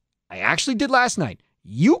 But I actually did last night.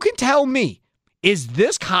 You can tell me, is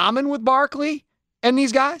this common with Barkley and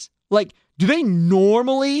these guys? Like, do they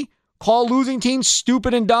normally call losing teams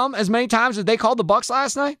stupid and dumb as many times as they called the Bucks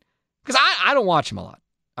last night? Because I don't watch them a lot.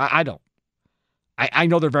 I don't. I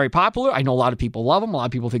know they're very popular. I know a lot of people love them. A lot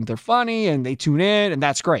of people think they're funny and they tune in, and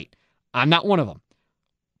that's great. I'm not one of them.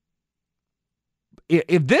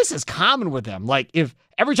 If this is common with them, like if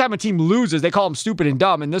every time a team loses, they call them stupid and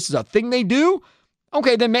dumb, and this is a thing they do,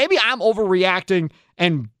 okay, then maybe I'm overreacting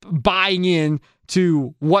and buying in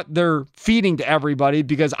to what they're feeding to everybody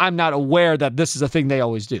because I'm not aware that this is a thing they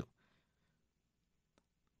always do.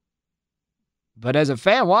 But as a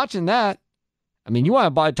fan watching that, I mean, you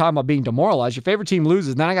want to talk about being demoralized. Your favorite team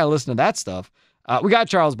loses, then I got to listen to that stuff. We got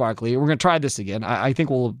Charles Barkley. We're going to try this again. I think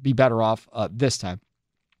we'll be better off this time.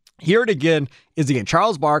 Here it again is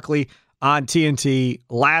Charles Barkley on TNT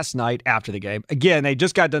last night after the game. Again, they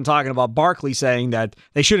just got done talking about Barkley saying that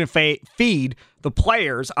they shouldn't feed the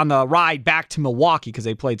players on the ride back to Milwaukee because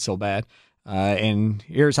they played so bad. And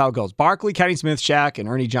here's how it goes. Barkley, Kenny Smith, Shaq, and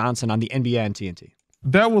Ernie Johnson on the NBA and TNT.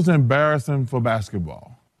 That was embarrassing for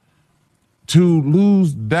basketball. To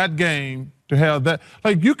lose that game, to have that.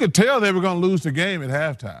 Like, you could tell they were going to lose the game at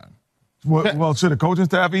halftime. Well, should the coaching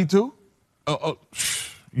staff eat too?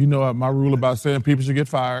 You know my rule about saying people should get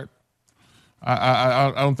fired.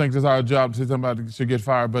 I don't think it's our job to say somebody should get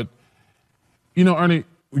fired. But, you know, Ernie,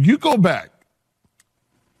 you go back.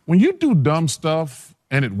 When you do dumb stuff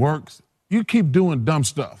and it works, you keep doing dumb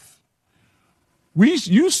stuff.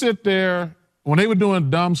 You sit there. When they were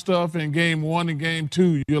doing dumb stuff in game 1 and game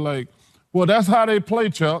 2, you're like, well, that's how they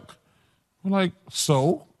play, Chuck. We're like,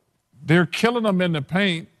 so? They're killing them in the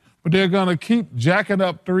paint, but they're going to keep jacking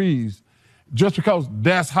up threes just because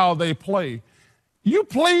that's how they play. You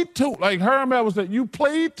played to, like Herm Edwards said, you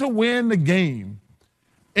played to win the game.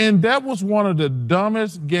 And that was one of the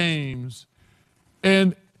dumbest games.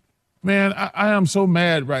 And, man, I am so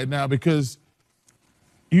mad right now because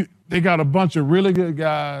they got a bunch of really good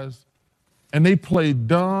guys, and they played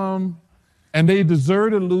dumb, and they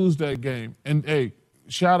deserve to lose that game. And, hey,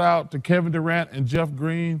 shout out to Kevin Durant and Jeff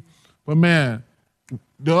Green, but man,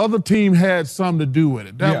 the other team had something to do with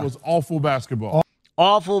it. That was awful basketball.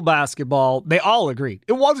 Awful basketball. They all agreed.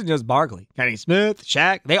 It wasn't just Barkley. Kenny Smith,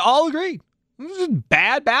 Shaq, they all agreed. It was just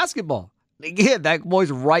bad basketball. Again, that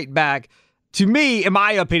boy's right back to me, in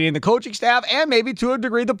my opinion, the coaching staff and maybe to a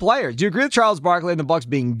degree the players. Do you agree with Charles Barkley and the Bucks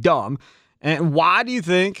being dumb? And why do you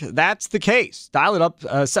think that's the case? Dial it up,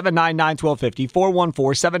 799-1250,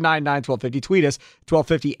 414-799-1250. Tweet us,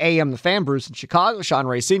 1250 AM, The Fan. Bruce in Chicago, Sean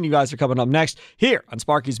Racine. You guys are coming up next here on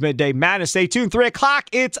Sparky's Midday Madness. Stay tuned, 3 o'clock.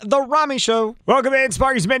 It's The Rami Show. Welcome in,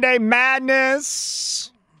 Sparky's Midday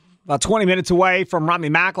Madness. About 20 minutes away from Rami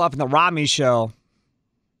Makloff and The Rami Show.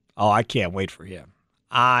 Oh, I can't wait for him.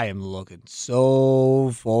 I am looking so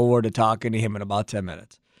forward to talking to him in about 10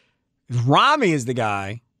 minutes. Rami is the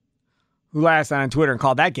guy who last night on Twitter and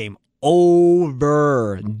called that game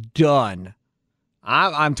over, done.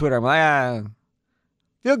 I'm Twitter. I'm like,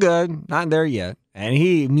 feel good, not there yet. And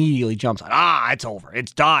he immediately jumps on, it's over,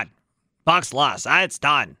 it's done. Bucks lost, it's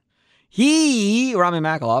done. He, Rami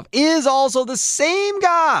Makloff, is also the same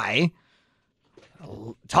guy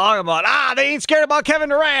talking about, they ain't scared about Kevin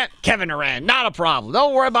Durant. Kevin Durant, not a problem.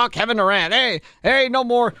 Don't worry about Kevin Durant. Hey, there ain't no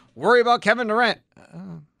more worry about Kevin Durant.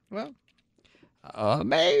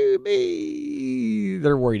 Maybe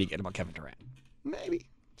they're worried again about Kevin Durant. Maybe.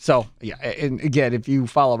 So, yeah, and again, if you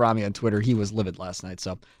follow Rami on Twitter, he was livid last night.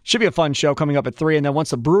 So, should be a fun show coming up at 3. And then once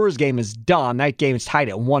the Brewers game is done, that game is tied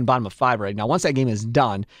at 1, bottom of 5 right now. Once that game is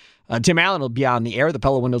done, Tim Allen will be on the air, the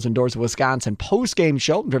Pella Windows and Doors of Wisconsin post-game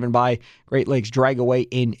show, driven by Great Lakes Dragaway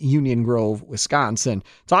in Union Grove, Wisconsin.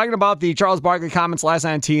 Talking about the Charles Barkley comments last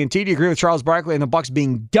night on TNT, do you agree with Charles Barkley and the Bucks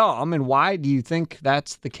being dumb, and why do you think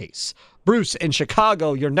that's the case? Bruce in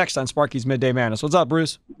Chicago, you're next on Sparky's Midday Madness. What's up,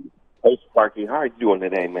 Bruce? Hey, Sparky. How are you doing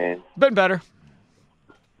today, man? Been better.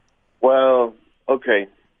 Well, okay.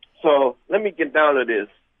 So let me get down to this.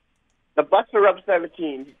 The Bucks are up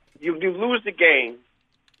 17. You lose the game.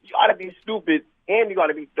 You ought to be stupid and you ought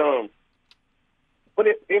to be dumb. But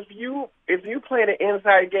if you play the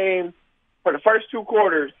inside game for the first 2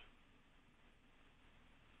 quarters,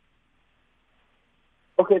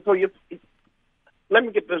 okay. So let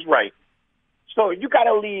me get this right. So you got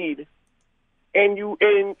a lead, and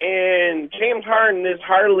James Harden is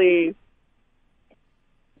hardly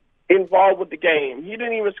involved with the game. He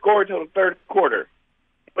didn't even score until the 3rd quarter.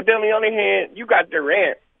 But then on the other hand, you got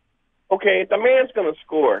Durant. Okay, the man's gonna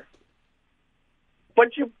score,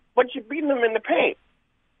 but you beating him in the paint.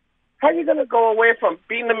 How are you gonna go away from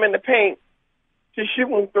beating him in the paint to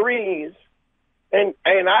shooting threes? And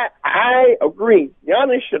I agree.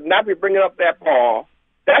 Giannis should not be bringing up that ball.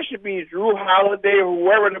 That should be Drew Holiday or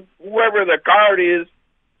whoever the guard is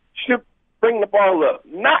should bring the ball up,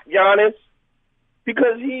 not Giannis,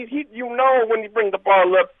 because he when you bring the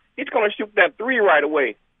ball up, he's going to shoot that 3 right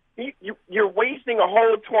away. You're wasting a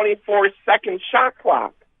whole 24-second shot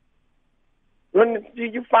clock. When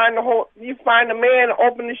you find the man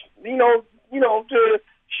open to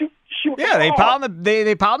shoot. Yeah, they pound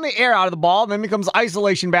the air out of the ball, and then it becomes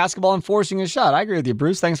isolation basketball and forcing a shot. I agree with you,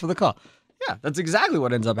 Bruce. Thanks for the call. Yeah, that's exactly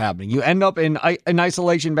what ends up happening. You end up in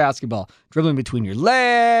isolation basketball, dribbling between your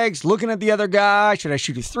legs, looking at the other guy. Should I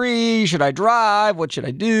shoot a 3? Should I drive? What should I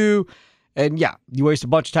do? And yeah, you waste a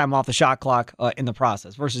bunch of time off the shot clock in the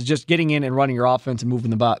process versus just getting in and running your offense and moving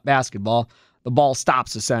the basketball. The ball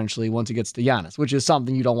stops essentially once it gets to Giannis, which is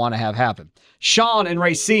something you don't want to have happen. Sean and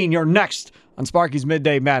Racine, you're next on Sparky's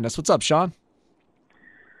Midday Madness. What's up, Sean?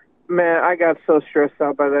 Man, I got so stressed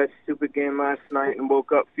out by that stupid game last night and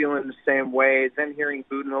woke up feeling the same way. Then hearing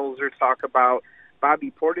Budenholzer talk about Bobby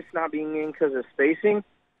Portis not being in because of spacing.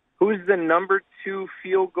 Who's the number 2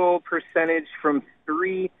 field goal percentage from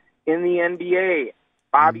 3 in the NBA?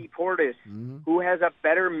 Bobby Portis. Who has a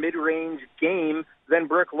better mid-range game than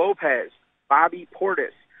Brook Lopez? Bobby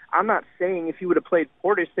Portis. I'm not saying if he would have played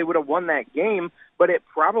Portis, they would have won that game, but it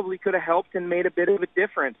probably could have helped and made a bit of a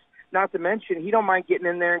difference. Not to mention, he don't mind getting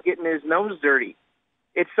in there and getting his nose dirty.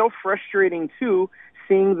 It's so frustrating, too,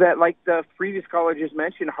 seeing that, like the previous caller just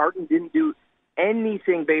mentioned, Harden didn't do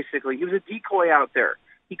anything, basically. He was a decoy out there.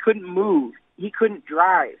 He couldn't move. He couldn't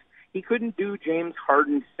drive. He couldn't do James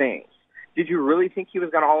Harden things. Did you really think he was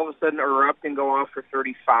going to all of a sudden erupt and go off for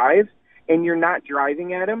 35? And you're not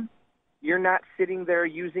driving at him? You're not sitting there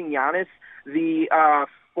using Giannis, the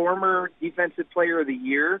former Defensive Player of the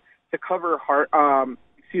Year, to cover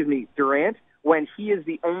Durant, when he is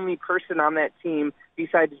the only person on that team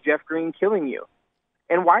besides Jeff Green killing you?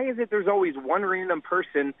 And why is it there's always one random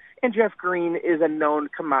person, and Jeff Green is a known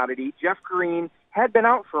commodity. Jeff Green had been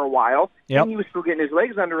out for a while, Yep. and he was still getting his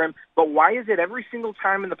legs under him. But why is it every single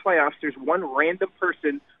time in the playoffs there's one random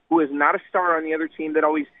person who is not a star on the other team that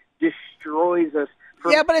always destroys us?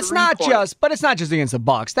 Yeah, but it's not just against the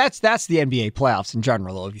Bucks. That's the NBA playoffs in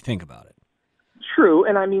general, though, if you think about it. True,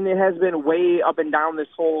 and I mean, it has been way up and down this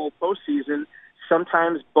whole postseason.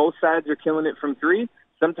 Sometimes both sides are killing it from three.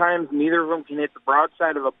 Sometimes neither of them can hit the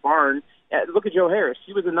broadside of a barn. Look at Joe Harris.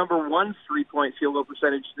 He was the number 1 3-point field goal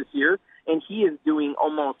percentage this year, and he is doing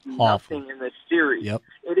almost nothing in this series. Yep.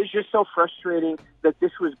 It is just so frustrating that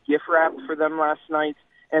this was gift wrapped for them last night,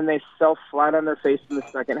 and they fell flat on their face in the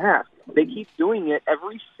second half. They keep doing it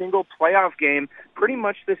every single playoff game, pretty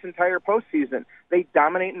much this entire postseason. They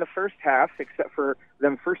dominate in the first half, except for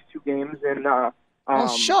them first 2 games in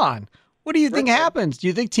Sean, what do you think happens? Do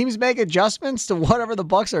you think teams make adjustments to whatever the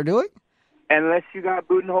Bucks are doing? Unless you got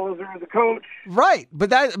Budenholzer as a coach. Right,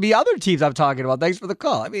 but that the other teams I'm talking about. Thanks for the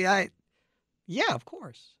call. I mean, yeah, of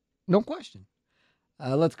course. No question.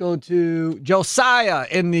 Let's go to Josiah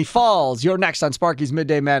in the Falls. You're next on Sparky's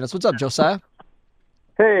Midday Madness. What's up, Josiah?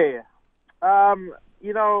 Hey, for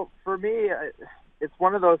me, it's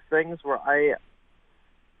one of those things where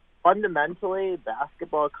fundamentally,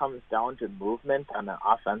 basketball comes down to movement on the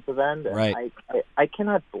offensive end. Right. I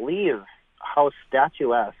cannot believe how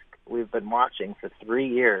statuesque we've been watching for 3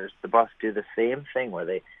 years. The Bucks do the same thing where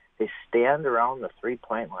they stand around the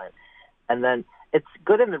 3-point line. And then it's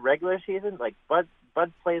good in the regular season. Like Bud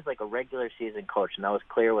plays like a regular season coach, and that was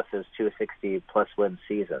clear with his 260-plus win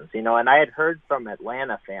seasons. And I had heard from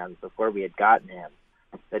Atlanta fans before we had gotten him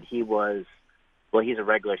that he's a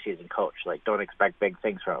regular season coach. Like, don't expect big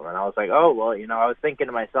things from him. And I was like, oh, well, I was thinking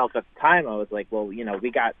to myself at the time, I was like, well, we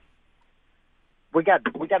got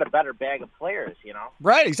a better bag of players,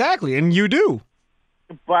 Right, exactly, and you do.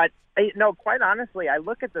 But, quite honestly, I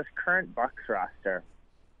look at this current Bucks roster.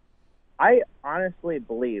 I honestly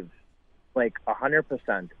believe,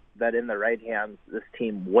 100%, that in the right hands, this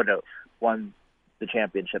team would have won the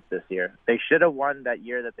championship this year. They should have won that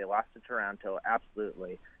year that they lost to Toronto,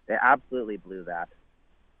 absolutely. They absolutely blew that.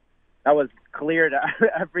 That was clear to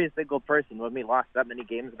every single person when we lost that many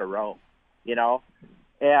games in a row,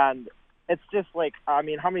 And it's just how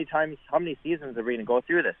many seasons are we going to go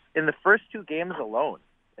through this? In the first 2 games alone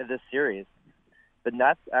in this series, the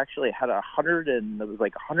Nets actually had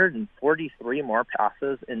 143 more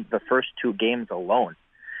passes in the first 2 games alone.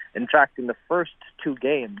 In fact, in the first 2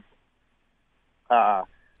 games, the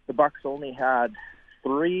Bucks only had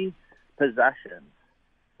 3 possessions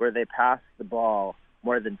where they passed the ball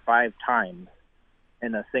more than 5 times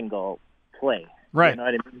in a single play. Right. You know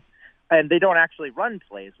what I mean? And they don't actually run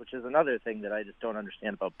plays, which is another thing that I just don't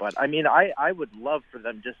understand about. But, I would love for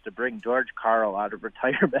them just to bring George Karl out of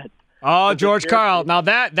retirement. Oh, George Karl. Now,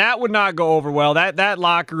 that would not go over well. That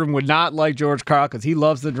locker room would not like George Karl because he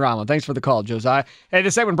loves the drama. Thanks for the call, Josiah. Hey,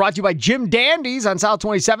 this segment brought to you by Jim Dandy's on South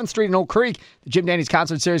 27th Street in Oak Creek. The Jim Dandy's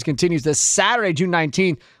concert series continues this Saturday, June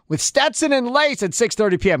 19th, with Stetson and Lace at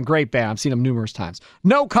 6:30 p.m. Great band. I've seen them numerous times.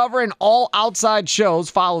 No cover and all outside shows.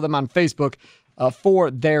 Follow them on Facebook for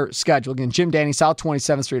their schedule. Again, Jim Dandy, South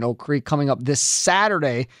 27th Street in Oak Creek, coming up this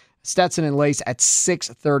Saturday. Stetson and Lace at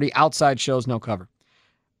 6:30. Outside shows, no cover.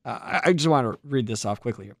 I just want to read this off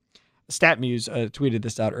quickly here. StatMuse tweeted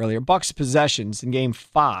this out earlier. Bucks possessions in Game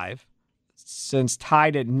 5 since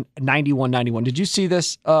tied at 91-91. Did you see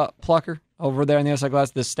this, Plucker, over there on the other side of the glass?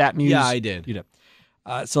 The StatMuse? Yeah, I did. You did.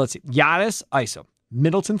 So let's see. Giannis, ISO.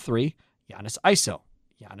 Middleton, 3. Giannis, ISO.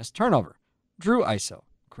 Giannis, turnover. Drew, ISO.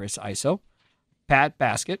 Chris, ISO. Pat,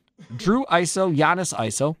 basket. Drew, ISO. Giannis,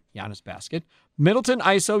 ISO. Giannis, basket. Middleton,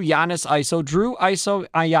 ISO. Giannis, ISO. Drew, ISO.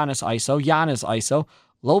 Giannis, ISO. Giannis, ISO.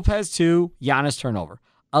 Lopez, 2, Giannis, turnover.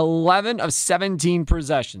 11 of 17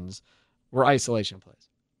 possessions were isolation plays.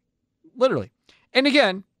 Literally. And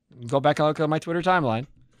again, go back and look at my Twitter timeline.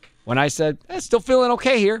 When I said, still feeling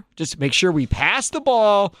okay here, just make sure we pass the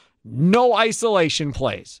ball, no isolation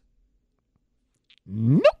plays.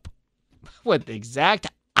 Nope. Went the exact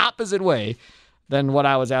opposite way than what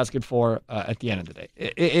I was asking for at the end of the day.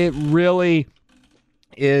 It really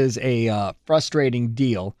is a frustrating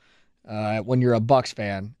deal when you're a Bucks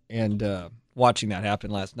fan and watching that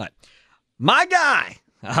happen last night. My guy!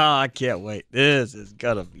 I can't wait. This is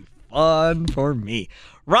going to be fun for me.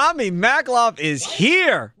 Rami Makloff is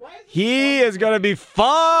here. He is going to be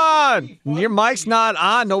fun. Your mic's not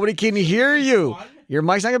on. Nobody can hear you. Your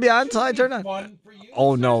mic's not going to be on until I turn on.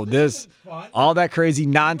 Oh, no. All that crazy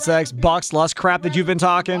nonsense, Bucks lust crap that you've been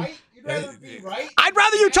talking. I'd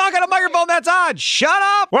rather you talk on a microphone that's on. Shut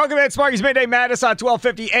up. Welcome to Sparky's Midday Madness on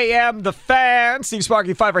 1250 AM. The Fan. Steve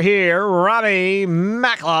Sparky Pfeiffer here. Rami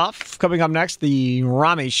Makloff. Coming up next, the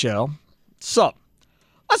Rami Show. So,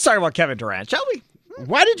 Let's talk about Kevin Durant, shall we?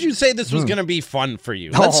 Why did you say this was going to be fun for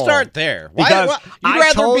you? Oh, Let's start there. You'd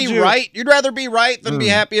rather be right than be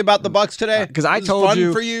happy about the Bucks today? Because I told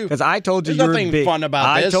you. For you. Because I told you There's you're nothing fun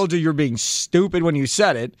about this. I told you you're being stupid when you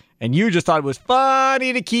said it, and you just thought it was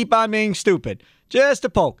funny to keep on being stupid, just to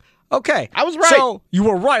poke. Okay, I was right. So you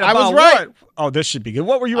were right about I was right. what? Oh, this should be good.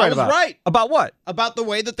 What were you right about? I was right. About what? About the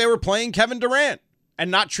way that they were playing Kevin Durant and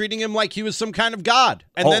not treating him like he was some kind of god.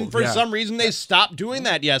 And then for some reason they stopped doing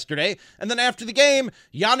that yesterday. And then after the game,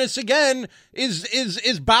 Giannis again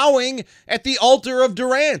is bowing at the altar of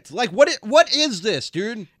Durant. Like what is this,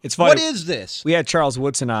 dude? It's funny. What is this? We had Charles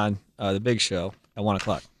Woodson on the Big Show at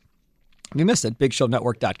 1:00. If you missed it,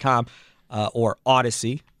 BigShowNetwork.com or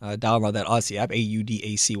Odyssey. Download that Odyssey app,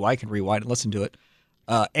 AUDACY. You can rewind and listen to it.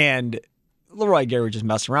 And Leroy Gary was just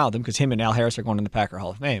messing around with him because him and Al Harris are going in the Packer Hall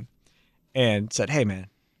of Fame. And said, hey, man,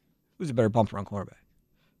 who's a better bump around quarterback?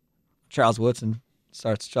 Charles Woodson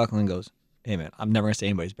starts chuckling and goes, hey, man, I'm never going to say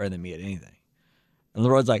anybody's better than me at anything. And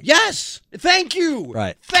Leroy's like, yes, thank you.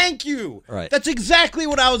 Right. Thank you. Right. That's exactly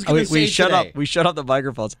what I was going to say today. We shut up the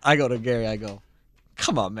microphones. I go to Gary, I go,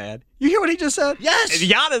 come on, man. You hear what he just said? Yes. And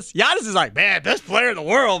Giannis is like, man, best player in the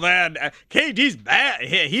world, man. KD's bad.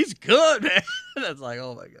 Yeah, he's good, man. That's like,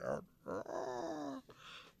 oh, my God.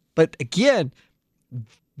 But again,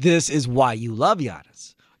 this is why you love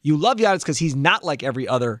Giannis. You love Giannis because he's not like every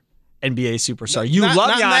other NBA superstar. You love Giannis.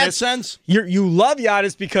 Not in that sense. You love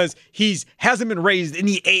Giannis because hasn't been raised in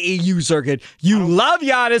the AAU circuit. You love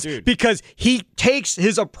Giannis because he takes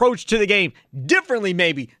his approach to the game differently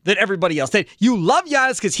maybe than everybody else. You love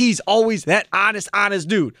Giannis because he's always that honest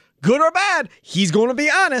dude. Good or bad, he's going to be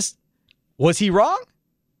honest. Was he wrong?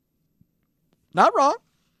 Not wrong.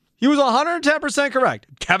 He was 110% correct.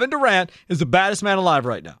 Kevin Durant is the baddest man alive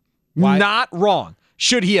right now. Why? Not wrong.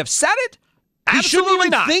 Should he have said it? He shouldn't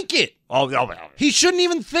even think it. Oh, he shouldn't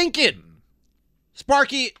even think it.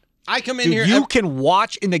 Sparky, I come in here. You can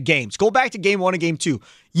watch in the games. Go back to game 1 and game 2.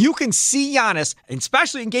 You can see Giannis, and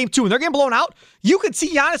especially in game 2, when they're getting blown out, you can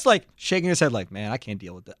see Giannis like shaking his head like, man, I can't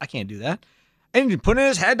deal with that. I can't do that. And putting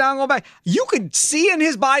his head down, going back. You could see in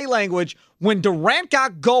his body language when Durant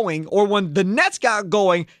got going or when the Nets got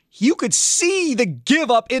going, you could see the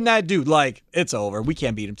give up in that dude. Like, it's over. We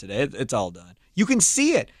can't beat him today. It's all done. You can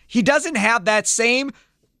see it. He doesn't have that same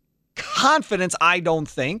confidence, I don't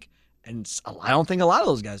think, and I don't think a lot of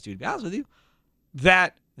those guys do, to be honest with you,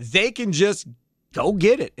 that they can just go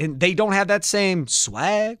get it. And they don't have that same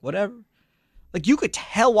swag, whatever. Like, you could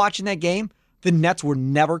tell watching that game, the Nets were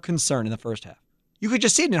never concerned in the first half. You could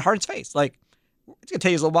just see it in Harden's face. Like, it's going to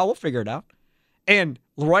take us a little while. We'll figure it out. And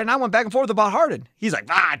Leroy and I went back and forth about Harden. He's like,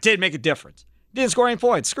 it did make a difference. Didn't score any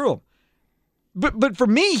points. Screw him. But for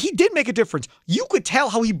me, he did make a difference. You could tell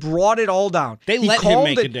how he brought it all down. They let him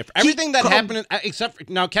make a difference. Everything that happened, except for,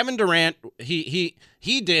 now Kevin Durant, he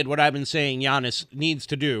did what I've been saying Giannis needs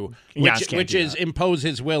to do, which is impose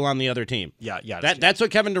his will on the other team. Yeah, that's what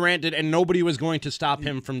Kevin Durant did, and nobody was going to stop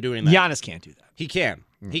him from doing that. Giannis can't do that. He can.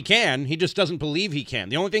 He can. He just doesn't believe he can.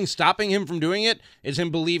 The only thing stopping him from doing it is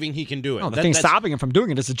him believing he can do it. No, the thing stopping him from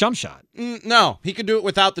doing it is a jump shot. No, he could do it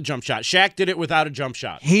without the jump shot. Shaq did it without a jump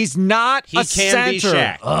shot. He's not a center. He can be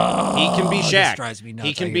Shaq. He can be Shaq. This drives me nuts.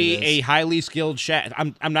 He can be a highly skilled Shaq.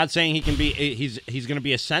 I'm not saying he can be. He's going to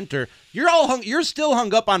be a center. You're still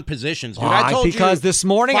hung up on positions, dude. I told you because this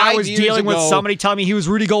morning I was dealing with somebody telling me he was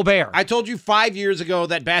Rudy Gobert. I told you 5 years ago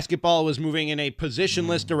that basketball was moving in a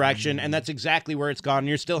positionless direction, and that's exactly where it's gone. And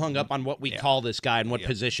you're still hung up on what we call this guy and what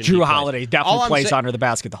position. Drew Holiday definitely plays under the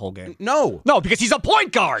basket the whole game. No, because he's a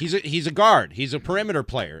point guard. He's a guard. He's a perimeter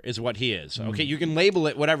player, is what he is. Okay, you can label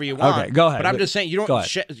it whatever you want. Okay, go ahead. But I'm just saying you don't.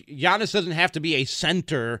 Giannis doesn't have to be a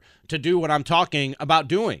center to do what I'm talking about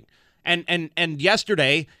doing. And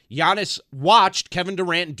yesterday, Giannis watched Kevin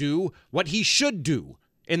Durant do what he should do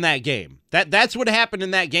in that game. That's what happened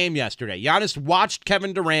in that game yesterday. Giannis watched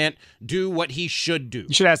Kevin Durant do what he should do.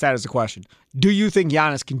 You should ask that as a question. Do you think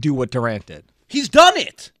Giannis can do what Durant did? He's done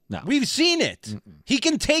it. No. We've seen it. He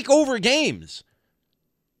can take over games.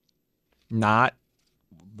 Not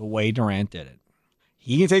the way Durant did it.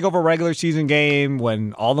 He can take over a regular season game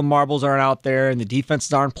when all the marbles aren't out there and the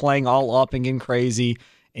defenses aren't playing all up and getting crazy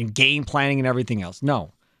and game planning and everything else.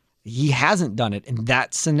 No, he hasn't done it in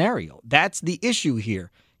that scenario. That's the issue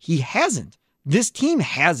here. He hasn't. This team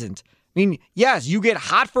hasn't. I mean, yes, you get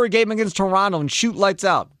hot for a game against Toronto and shoot lights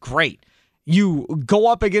out. Great. You go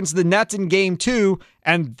up against the Nets in game 2,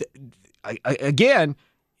 and again,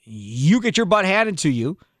 you get your butt handed to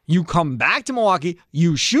you. You come back to Milwaukee.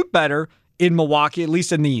 You shoot better in Milwaukee, at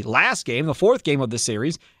least in the last game, the 4th game of the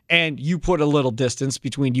series, and you put a little distance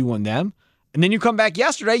between you and them. And then you come back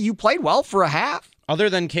yesterday, you played well for a half. Other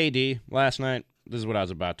than KD last night, this is what I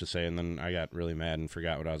was about to say, and then I got really mad and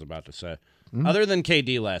forgot what I was about to say. Other than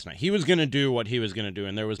KD last night, he was going to do what he was going to do,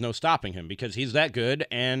 and there was no stopping him because he's that good.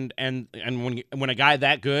 And when a guy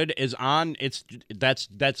that good is on,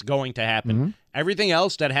 that's going to happen. Everything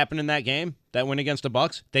else that happened in that game, that win against the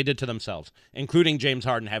Bucks, they did to themselves, including James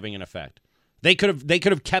Harden having an effect. They could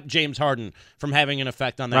have kept James Harden from having an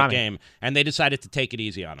effect on that game, and they decided to take it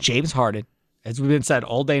easy on him. James Harden, as we've been said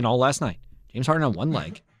all day and all last night, James Harden on one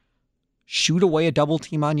leg, shoot away a double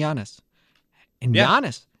team on Giannis, and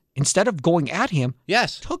Giannis, instead of going at him,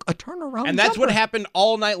 took a turnaround. And that's jumper. what happened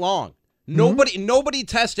all night long. Nobody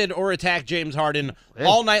tested or attacked James Harden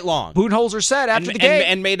all night long. Budenholzer said after the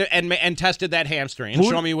game and tested that hamstring and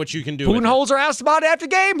show me what you can do. Budenholzer asked about it after the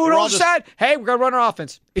game. Budenholzer said, "Hey, we're gonna run our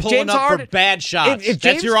offense." If pulling James up Harden for bad shots, if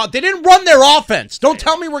James, they didn't run their offense. Don't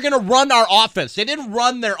tell me we're gonna run our offense. They didn't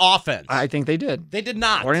run their offense. I think they did. They did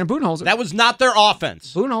not. According to Budenholzer, that was not their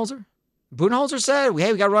offense. Budenholzer said,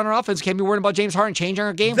 "Hey, we got to run our offense. Can't be worried about James Harden changing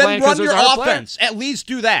our game plan." Then run your offense. At least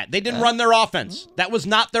do that. They didn't run their offense. That was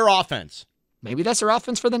not their offense. Maybe that's their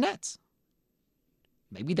offense for the Nets.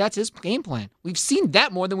 Maybe that's his game plan. We've seen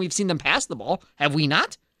that more than we've seen them pass the ball, have we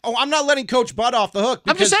not? Oh, I'm not letting Coach Bud off the hook.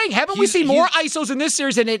 I'm just saying, haven't we seen more ISOs in this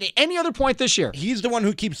series than at any other point this year? He's the one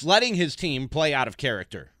who keeps letting his team play out of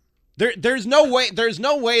character. There's no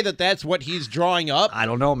way that that's what he's drawing up. I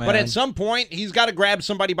don't know, man. But at some point, he's got to grab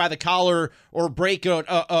somebody by the collar or break a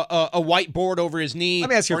whiteboard over his knee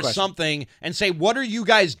or something and say, "What are you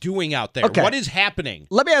guys doing out there? Okay. What is happening?"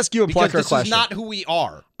 Let me ask you a Plucker this question. This is not who we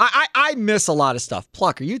are. I miss a lot of stuff.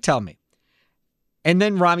 Plucker, you tell me. And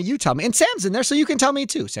then Rami, you tell me. And Sam's in there, so you can tell me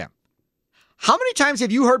too, Sam. How many times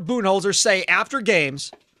have you heard Budenholzer say after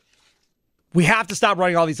games, we have to stop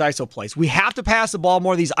running all these ISO plays. We have to pass the ball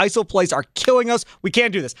more. These ISO plays are killing us. We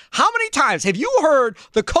can't do this. How many times have you heard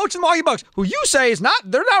the coach of the Milwaukee Bucks, who you say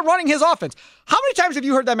they're not running his offense? How many times have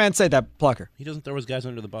you heard that man say that, Plucker? He doesn't throw his guys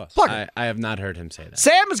under the bus. Plucker. I have not heard him say that.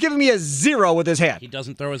 Sam is giving me a 0 with his hand. He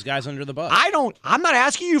doesn't throw his guys under the bus. I'm not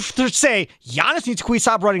asking you to say Giannis needs to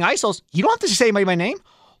stop running ISOs. You don't have to say my name.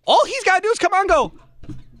 All he's got to do is come out and go,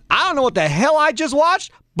 I don't know what the hell I just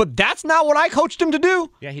watched, but that's not what I coached him to do.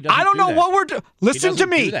 Yeah, he doesn't. I don't know what we're doing. Listen to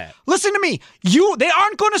me. Listen to me. They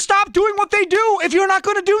aren't going to stop doing what they do if you're not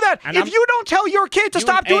going to do that. And if you don't tell your kid to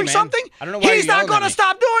stop doing something, I don't know why he's not going to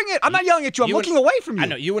stop doing it. I'm not yelling at you. I'm looking away from you. I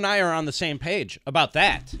know. You and I are on the same page about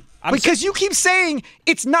that. Because you keep saying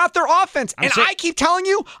it's not their offense. I keep telling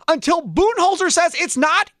you until Budenholzer says it's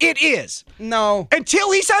not, it is. No.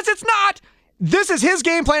 Until he says it's not, this is his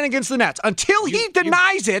game plan against the Nets. Until he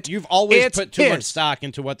denies it, you've always put too much stock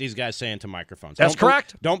into what these guys say into microphones. That's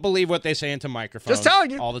correct. Don't believe what they say into microphones. Just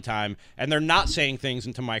telling you. All the time, and they're not saying things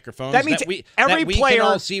into microphones. That means every player can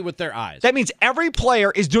all see with their eyes. That means every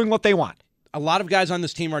player is doing what they want. A lot of guys on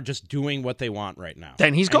this team are just doing what they want right now.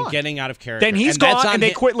 Then he's gone. Getting out of character. Then he's gone, and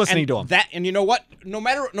they quit listening to him. And you know what? No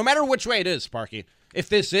matter which way it is, Sparky. If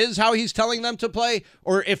this is how he's telling them to play,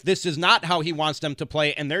 or if this is not how he wants them to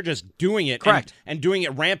play, and they're just doing it and doing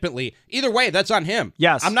it rampantly, either way, that's on him.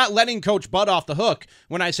 Yes. I'm not letting Coach Bud off the hook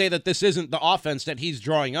when I say that this isn't the offense that he's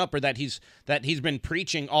drawing up or that he's been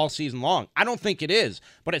preaching all season long. I don't think it is.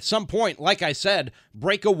 But at some point, like I said,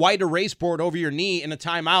 break a white erase board over your knee in a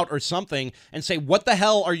timeout or something and say, what the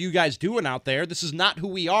hell are you guys doing out there? This is not who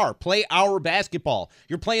we are. Play our basketball.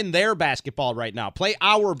 You're playing their basketball right now. Play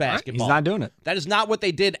our basketball. He's not doing it. That is not what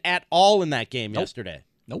they did at all in that game yesterday.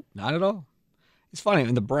 Nope, not at all. It's funny,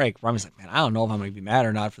 in the break, Rami's like, man, I don't know if I'm going to be mad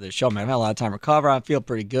or not for this show, man. I've had a lot of time to recover. I feel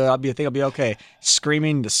pretty good. I think I'll be okay.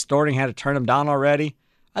 Screaming, distorting, had to turn him down already.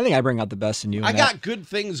 I think I bring out the best in you. I got good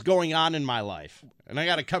things going on in my life, and I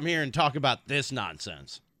got to come here and talk about this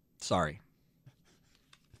nonsense. Sorry.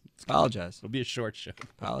 Apologize. It'll be a short show.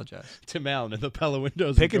 Apologize. Tim Allen and the Pella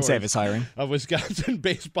Windows Pick and Save is hiring. A Wisconsin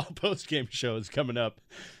baseball postgame show is coming up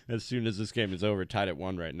as soon as this game is over. Tied at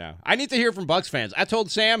 1 right now. I need to hear from Bucks fans. I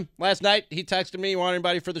told Sam last night, he texted me, you want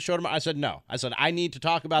anybody for the show tomorrow? I said no. I said, I need to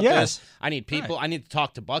talk about this. I need people. Right. I need to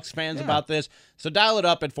talk to Bucks fans about this. So dial it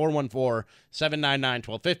up at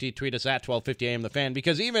 414-799-1250. Tweet us at 1250am The Fan.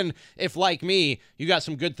 Because even if, like me, you got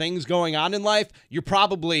some good things going on in life, you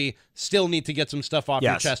probably still need to get some stuff off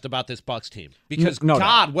your chest about this Bucks team. Because,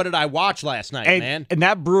 what did I watch last night, man? And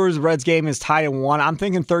that Brewers-Reds game is tied at 1. I'm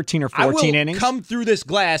thinking 13 or 14 innings. Come through this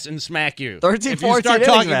glass ass and smack you. 13, if you 14 start innings,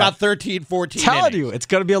 talking man. about 13, 14 Telling innings. you, it's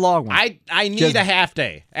going to be a long one. I need Just- a half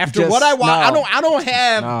day after just- what I want. no. I don't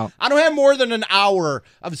have No. I don't have more than an hour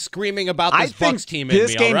of screaming about I this think Bucks team in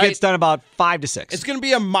this me. game all right? gets done about 5 to 6. It's going to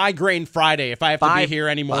be a migraine Friday if I have to be here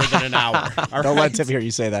any more than an hour. All Don't right? let Tim hear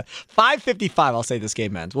you say that. 5:55, I'll say this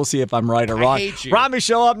game ends. We'll see if I'm right or wrong. hate you. Rami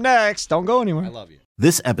Show up next. Don't go anywhere. I love you.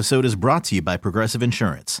 This episode is brought to you by Progressive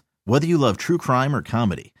Insurance. Whether you love true crime or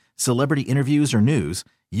comedy, celebrity interviews or news,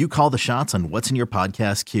 you call the shots on what's in your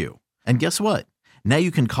podcast queue. And guess what? Now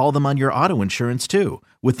you can call them on your auto insurance too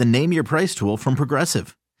with the Name Your Price tool from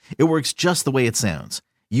Progressive. It works just the way it sounds.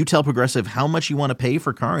 You tell Progressive how much you want to pay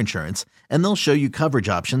for car insurance, and they'll show you coverage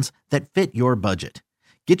options that fit your budget.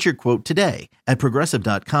 Get your quote today at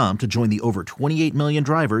Progressive.com to join the over 28 million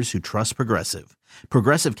drivers who trust Progressive.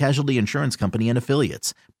 Progressive Casualty Insurance Company and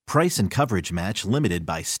Affiliates. Price and coverage match limited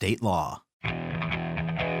by state law.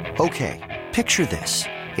 Okay, picture this.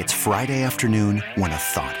 It's Friday afternoon when a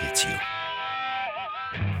thought hits you.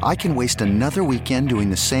 I can waste another weekend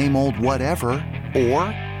doing the same old whatever, or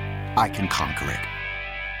I can conquer it.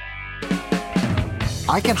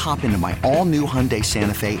 I can hop into my all-new Hyundai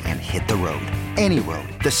Santa Fe and hit the road. Any road.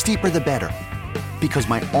 The steeper, the better. Because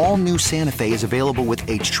my all-new Santa Fe is available with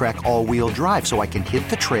H-Track all-wheel drive, so I can hit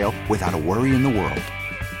the trail without a worry in the world.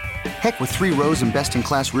 Heck, with 3 rows and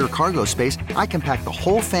best-in-class rear cargo space, I can pack the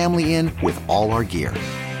whole family in with all our gear.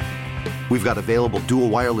 We've got available dual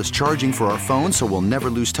wireless charging for our phones, so we'll never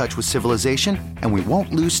lose touch with civilization, and we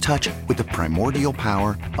won't lose touch with the primordial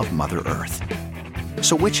power of Mother Earth.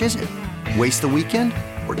 So which is it? Waste the weekend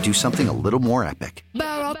or do something a little more epic?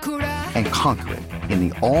 And conquer it in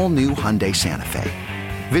the all-new Hyundai Santa Fe.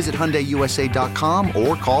 Visit HyundaiUSA.com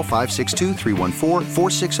or call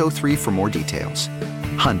 562-314-4603 for more details.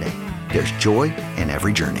 Hyundai, there's joy in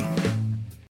every journey.